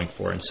we're going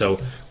for. And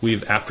so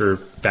we've, after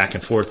back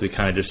and forth, we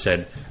kind of just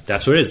said,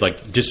 that's what it is.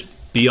 Like, just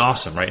be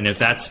awesome, right? And if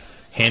that's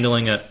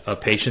handling a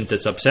patient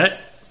that's upset,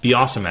 be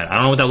awesome at it. I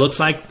don't know what that looks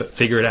like, but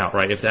figure it out,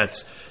 right? If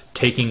that's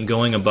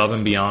going above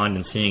and beyond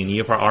and seeing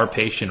our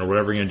patient or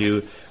whatever we're going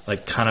to do,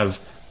 like, kind of,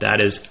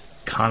 that is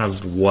kind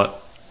of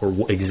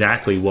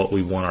exactly what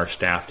we want our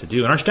staff to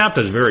do. And our staff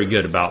is very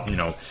good about,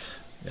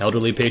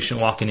 elderly patient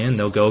walking in,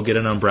 they'll go get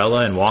an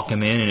umbrella and walk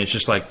them in, and it's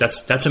just like,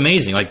 that's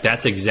amazing. Like,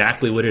 that's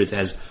exactly what it is. It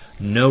has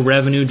no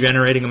revenue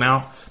generating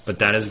amount, but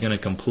that is going to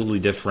completely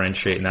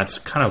differentiate, and that's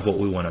kind of what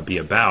we want to be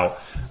about.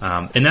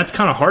 And that's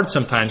kind of hard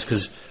sometimes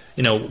because,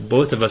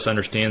 both of us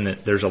understand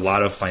that there's a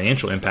lot of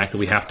financial impact that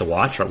we have to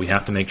watch, right? We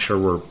have to make sure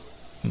we're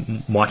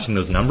watching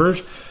those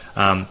numbers.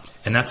 And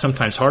that's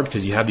sometimes hard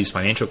because you have these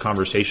financial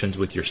conversations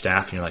with your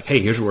staff, and you're like, hey,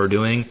 here's what we're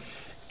doing.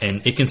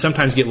 And it can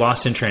sometimes get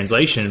lost in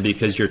translation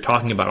because you're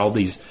talking about all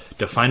these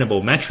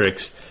definable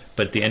metrics,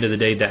 but at the end of the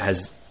day, it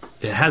has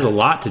a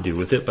lot to do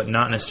with it, but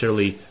not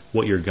necessarily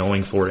what you're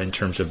going for in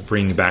terms of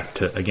bringing back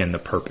to, again, the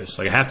purpose.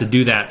 Like, I have to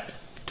do that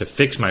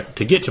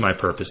to get to my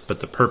purpose, but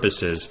the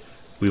purpose is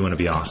we want to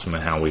be awesome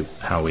in how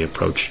we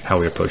approach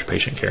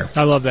patient care.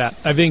 I love that.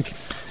 I think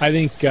that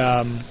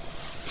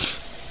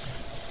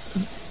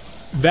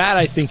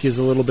I think is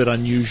a little bit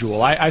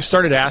unusual. I've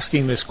started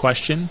asking this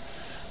question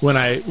when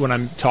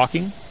I'm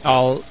talking.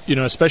 I'll,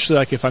 especially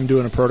like if I'm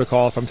doing a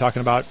protocol, if I'm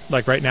talking about,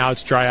 like, right now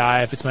it's dry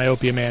eye, if it's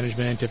myopia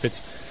management, if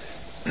it's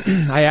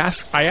I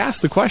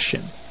ask the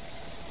question.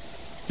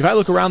 If I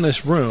look around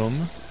this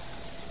room,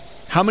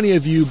 how many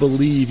of you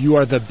believe you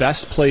are the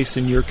best place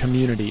in your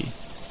community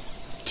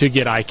to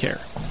get eye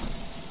care?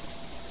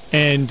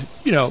 And,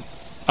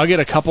 I'll get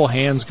a couple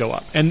hands go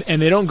up. And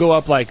they don't go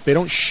up, like, they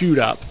don't shoot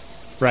up,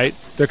 right?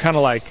 They're kind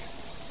of like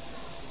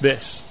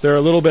this. They're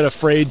a little bit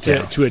afraid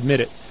to admit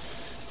it.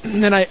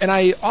 And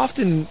I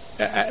often,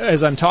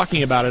 as I'm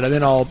talking about it, and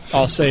then I'll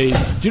say, do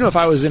you know, if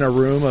I was in a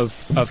room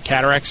of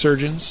cataract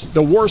surgeons,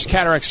 the worst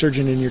cataract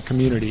surgeon in your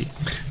community,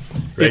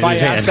 if I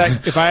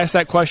ask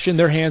that question,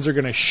 their hands are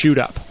going to shoot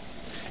up.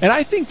 And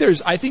I think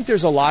there's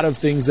a lot of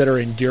things that are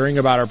endearing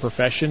about our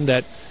profession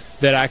that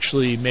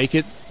actually make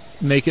it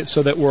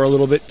so that we're a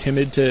little bit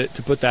timid to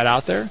put that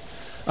out there.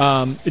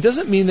 It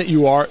doesn't mean that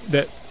you are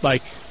that,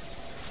 like,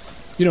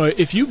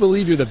 if you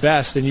believe you're the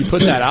best and you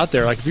put that out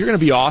there, like, if you're going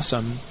to be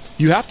awesome,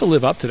 you have to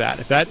live up to that.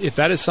 If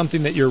that is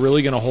something that you're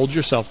really going to hold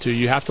yourself to,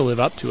 you have to live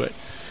up to it.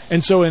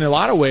 And so in a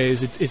lot of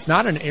ways, it's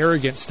not an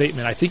arrogant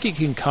statement. I think it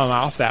can come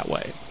off that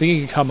way. I think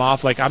it can come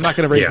off like, I'm not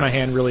going to raise my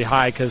hand really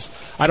high because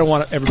I don't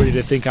want everybody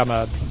to think I'm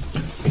a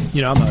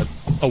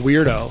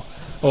weirdo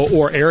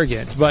or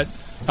arrogant. But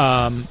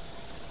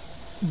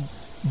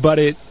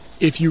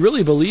if you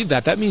really believe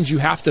that means you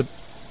have to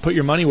put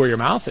your money where your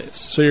mouth is.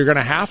 So you're going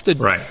to have to,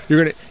 right.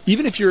 You're going to,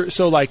 even if you're,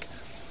 so like,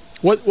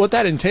 what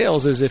that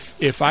entails is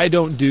if I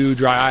don't do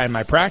dry eye in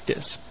my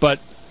practice, but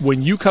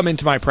when you come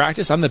into my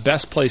practice, I'm the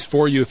best place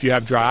for you if you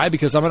have dry eye,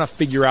 because I'm going to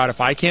figure out if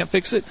I can't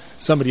fix it,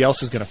 somebody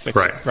else is going to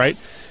fix it, right?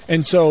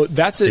 And so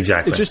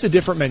exactly. It's just a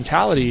different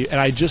mentality, and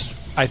I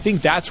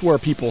think that's where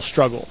people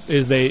struggle,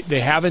 is they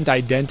haven't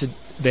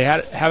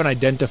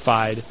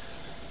identified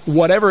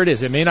whatever it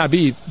is. It may not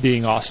be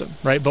being awesome,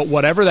 right? But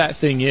whatever that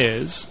thing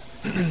is,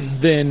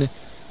 then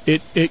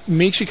it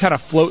makes you kind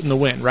of float in the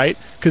wind, right?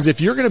 Because if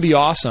you're going to be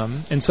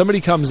awesome and somebody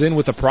comes in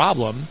with a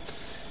problem,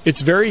 it's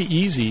very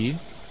easy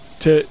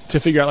to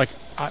figure out, like,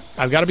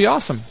 I've got to be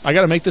awesome. I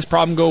got to make this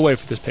problem go away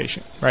for this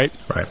patient, right?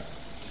 Right.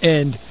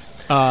 And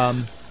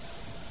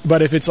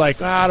But if it's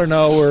like, I don't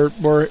know,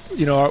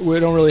 we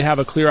don't really have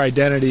a clear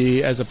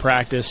identity as a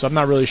practice, so I'm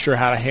not really sure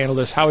how to handle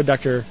this. How would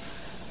Dr.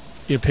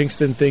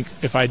 Pinkston think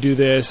if I do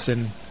this?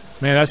 And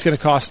man, that's going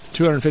to cost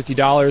 $250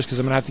 because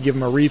I'm going to have to give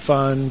him a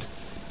refund.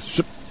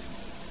 So,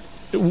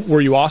 were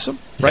you awesome?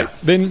 Right? Yeah.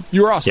 Then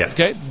you were awesome. Yeah.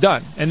 Okay,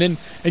 done. And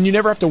you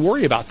never have to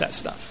worry about that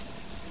stuff.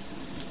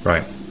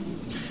 Right.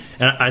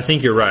 And I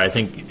think you're right. I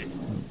think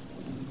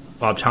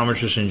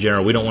optometrists in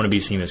general, we don't want to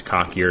be seen as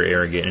cocky or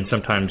arrogant. And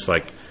sometimes,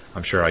 like,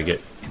 I'm sure I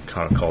get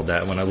kind of called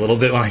that a little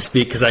bit when I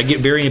speak because I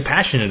get very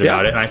passionate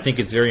about it, and I think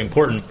it's very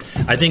important.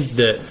 I think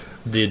the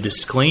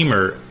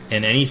disclaimer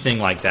in anything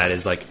like that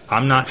is like,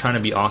 I'm not trying to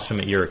be awesome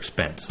at your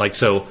expense. Like,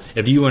 so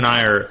if you and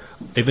I are,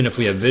 even if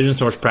we have Vision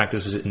Source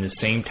practices in the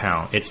same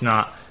town, it's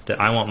not that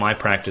I want my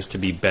practice to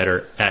be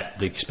better at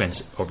the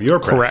expense of your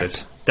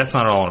practice. Correct. That's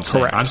not all I'm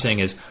saying. Correct. I'm saying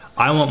is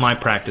I want my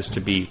practice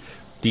to be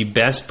the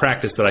best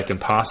practice that I can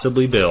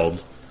possibly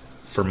build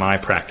for my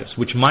practice,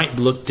 which might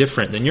look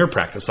different than your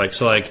practice.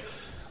 Like,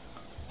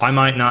 I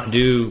might not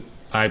do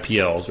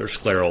IPLs or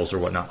sclerals or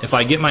whatnot. If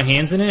I get my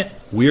hands in it,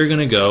 we're going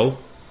to go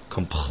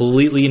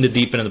completely into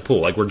deep end of the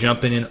pool. Like, we're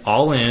jumping in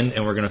all in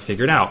and we're going to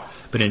figure it out.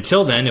 But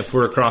until then, if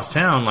we're across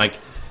town, like,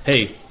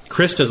 hey,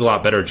 Chris does a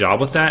lot better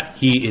job with that.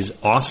 He is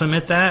awesome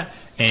at that,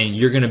 and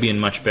you're going to be in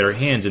much better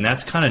hands. And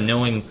that's kind of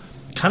knowing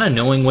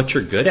what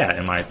you're good at,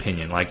 in my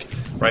opinion. Like,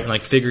 right,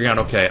 like figuring out,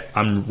 okay,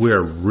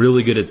 we're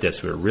really good at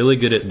this. We're really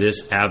good at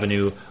this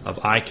avenue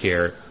of eye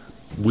care.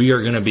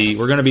 We're going to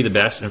be the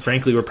best, and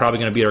frankly, we're probably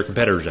going to beat our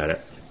competitors at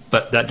it.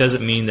 But that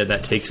doesn't mean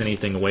that takes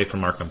anything away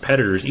from our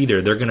competitors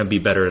either. They're going to be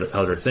better at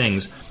other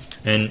things,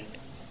 and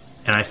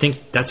I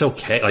think that's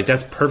okay. Like,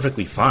 that's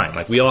perfectly fine.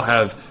 Like, we all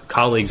have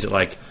colleagues that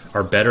like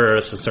are better at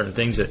us at certain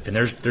things, and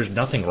there's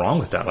nothing wrong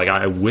with that. Like,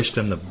 I wish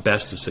them the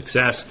best of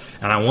success,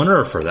 and I want to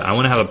refer that. I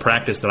want to have a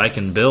practice that I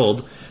can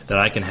build, that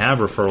I can have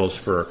referrals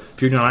for.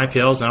 If you're doing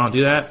IPLs and I don't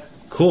do that,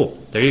 cool.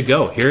 There you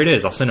go. Here it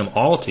is. I'll send them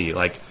all to you.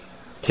 Like,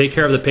 take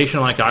care of the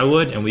patient like I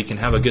would, and we can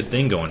have a good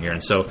thing going here.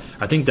 And so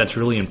I think that's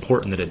really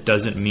important, that it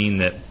doesn't mean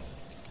that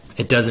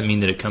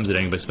it comes at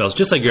anybody's spells.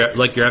 Just like your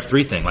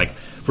F3 thing. Like,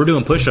 if we're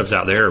doing push-ups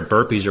out there or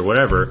burpees or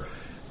whatever,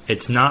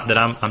 it's not that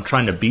I'm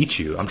trying to beat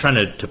you. I'm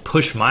trying to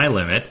push my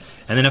limit.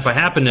 And then if I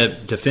happen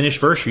to finish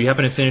first, or you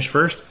happen to finish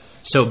first,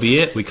 so be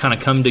it. We kind of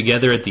come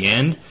together at the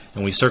end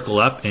and we circle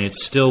up, and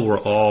it's still, we're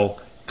all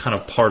kind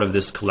of part of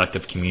this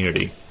collective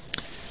community.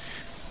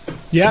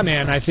 Yeah,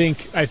 man. I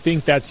think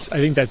that's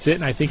it,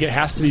 and I think it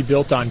has to be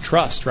built on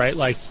trust, right?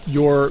 Like,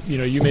 you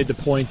made the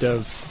point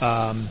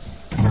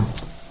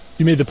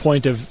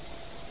of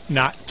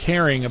not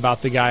caring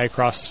about the guy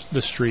across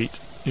the street,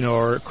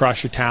 or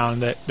across your town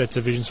that's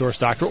a Vision Source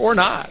doctor or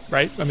not,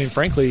 right? I mean,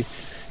 frankly,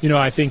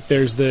 I think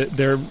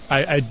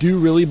I do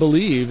really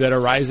believe that a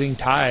rising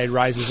tide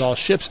rises all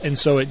ships, and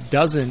so it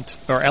doesn't,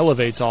 or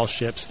elevates all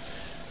ships.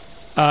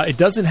 It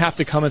doesn't have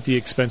to come at the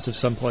expense of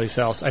someplace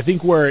else. I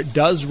think where it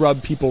does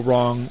rub people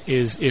wrong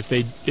is if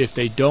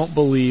they don't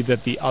believe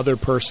that the other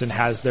person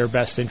has their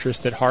best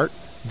interest at heart.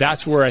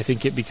 That's where I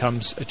think it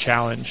becomes a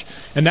challenge,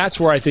 and that's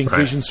where I think Right.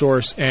 Vision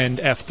Source and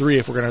F3,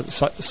 if we're going to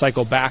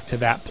cycle back to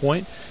that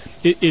point,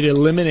 it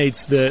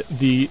eliminates the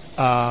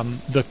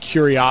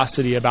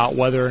curiosity about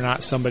whether or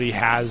not somebody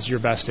has your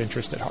best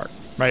interest at heart.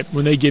 Right?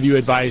 When they give you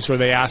advice or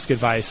they ask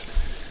advice,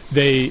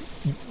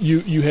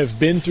 you have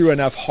been through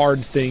enough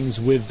hard things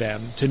with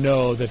them to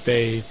know that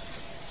they're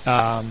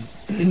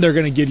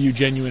going to give you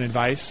genuine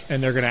advice,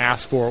 and they're going to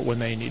ask for it when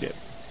they need it.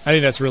 I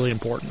think that's really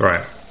important.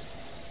 Right.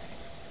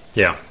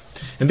 Yeah.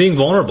 And being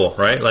vulnerable,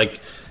 right?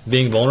 Like,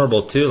 being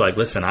vulnerable too. Like,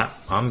 listen,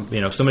 I'm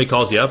if somebody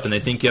calls you up and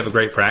they think you have a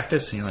great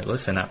practice, and you're like,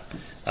 listen,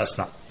 that's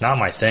not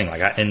my thing.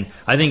 Like,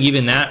 I think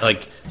even that,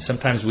 like,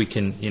 sometimes we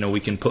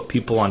can put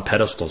people on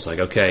pedestals. Like,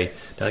 okay,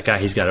 that guy,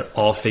 he's got it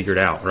all figured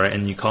out, right?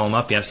 And you call him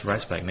up, you ask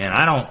advice, like, man,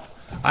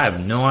 I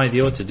have no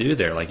idea what to do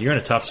there. Like, you're in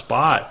a tough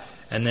spot.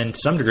 And then to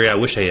some degree, I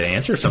wish I had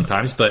answers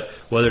sometimes, but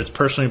whether it's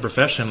personally or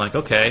professionally, I'm like,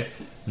 okay,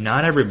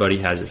 not everybody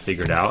has it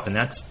figured out, and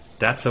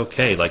that's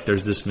okay. Like,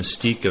 there's this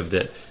mystique of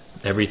that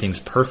everything's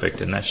perfect,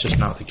 and that's just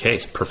not the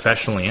case,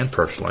 professionally and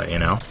personally,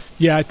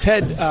 Yeah,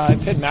 Ted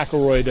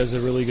McElroy does a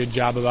really good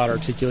job about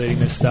articulating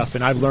this stuff,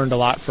 and I've learned a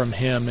lot from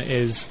him.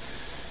 As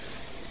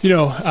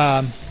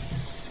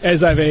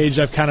I've aged,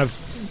 I've kind of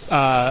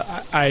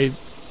I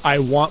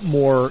want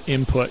more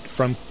input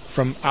from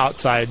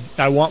outside.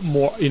 I want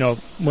more.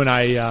 When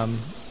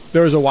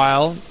there was a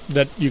while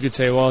that you could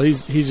say, well,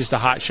 he's just a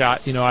hot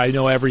shot. I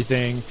know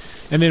everything.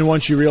 And then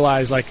once you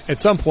realize, like, at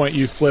some point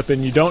you flip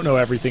and you don't know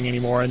everything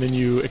anymore, and then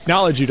you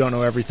acknowledge you don't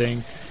know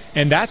everything,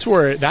 and that's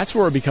where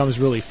it becomes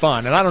really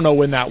fun. And I don't know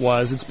when that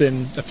was. It's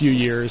been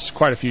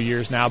quite a few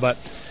years now. But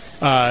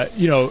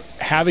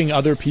having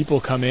other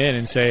people come in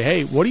and say,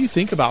 hey, what do you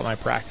think about my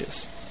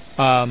practice?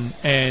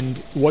 And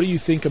what do you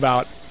think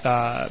about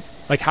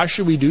how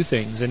should we do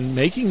things? And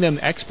making them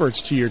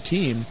experts to your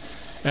team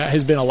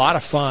has been a lot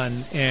of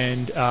fun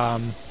and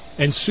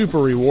super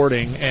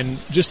rewarding, and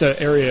just an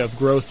area of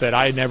growth that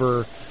I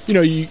never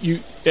you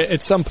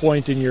at some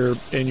point in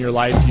your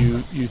life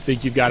you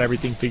think you've got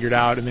everything figured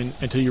out, and then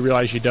until you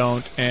realize you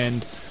don't,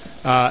 and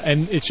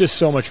it's just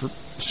so much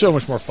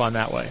more fun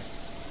that way.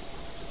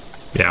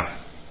 Yeah,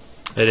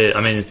 it is.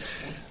 I mean,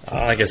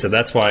 like I said,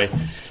 that's why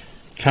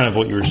kind of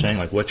what you were saying,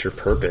 like, what's your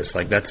purpose?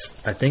 Like,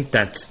 I think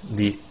that's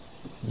the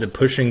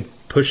pushing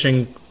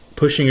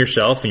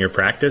yourself in your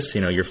practice,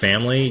 your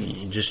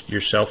family, just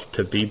yourself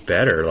to be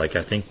better. Like,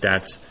 I think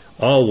that's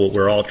all what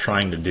we're all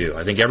trying to do.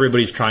 I think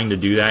everybody's trying to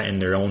do that in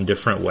their own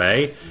different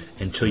way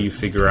until you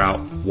figure out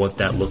what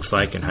that looks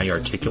like and how you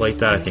articulate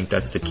that. I think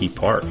that's the key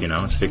part,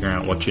 it's figuring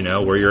out what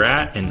where you're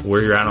at and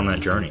where you're at on that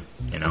journey,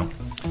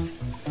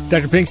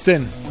 Dr.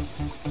 Pinkston,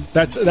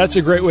 that's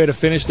a great way to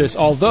finish this.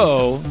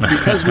 Although,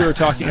 because we were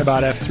talking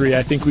about F3,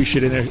 I think we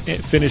should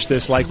finish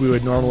this like we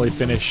would normally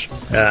finish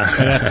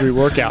an F3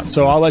 workout.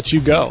 So I'll let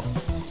you go.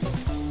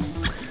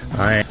 All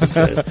right.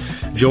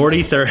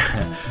 Jordy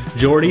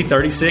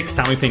 36,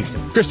 Tommy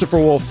Pinkston. Christopher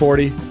Wolf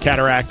 40,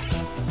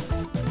 cataracts.